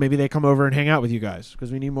 So maybe they come over and hang out with you guys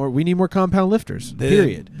because we need more compound lifters.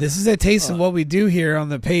 Period. This is a taste of what we do here on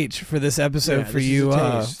the page for this episode Yeah, for this is you a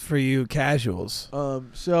taste. for you casuals.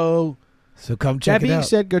 So come check that it being out.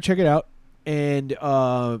 said, go check it out. And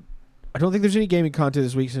I don't think there's any gaming content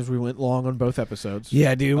this week since we went long on both episodes.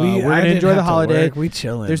 Yeah, dude. we're I gonna didn't enjoy have the to holiday. work. We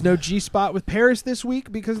chilling. There's no G-spot with Paris this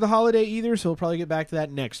week because of the holiday either, so we'll probably get back to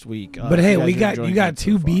that next week. But if hey, you guys we are got enjoying you got that so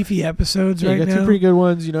two far. beefy episodes Yeah, right you got now. two pretty good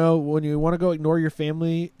ones. You know, when you want to go ignore your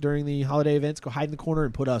family during the holiday events, go hide in the corner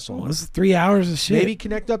and put us on. This is 3 hours of shit. Maybe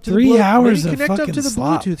connect up to 3 the hours maybe of connect up fucking to the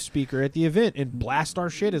slop. Bluetooth speaker at the event and blast our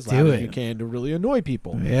shit as Do loud as it. you can to really annoy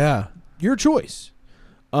people. Yeah. Your choice.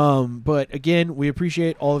 But again, we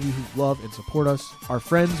appreciate all of you who love and support us. Our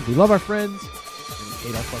friends, we love our friends, and we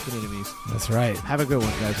hate our fucking enemies. That's right. Have a good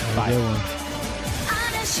one, guys. Have a Bye. good one.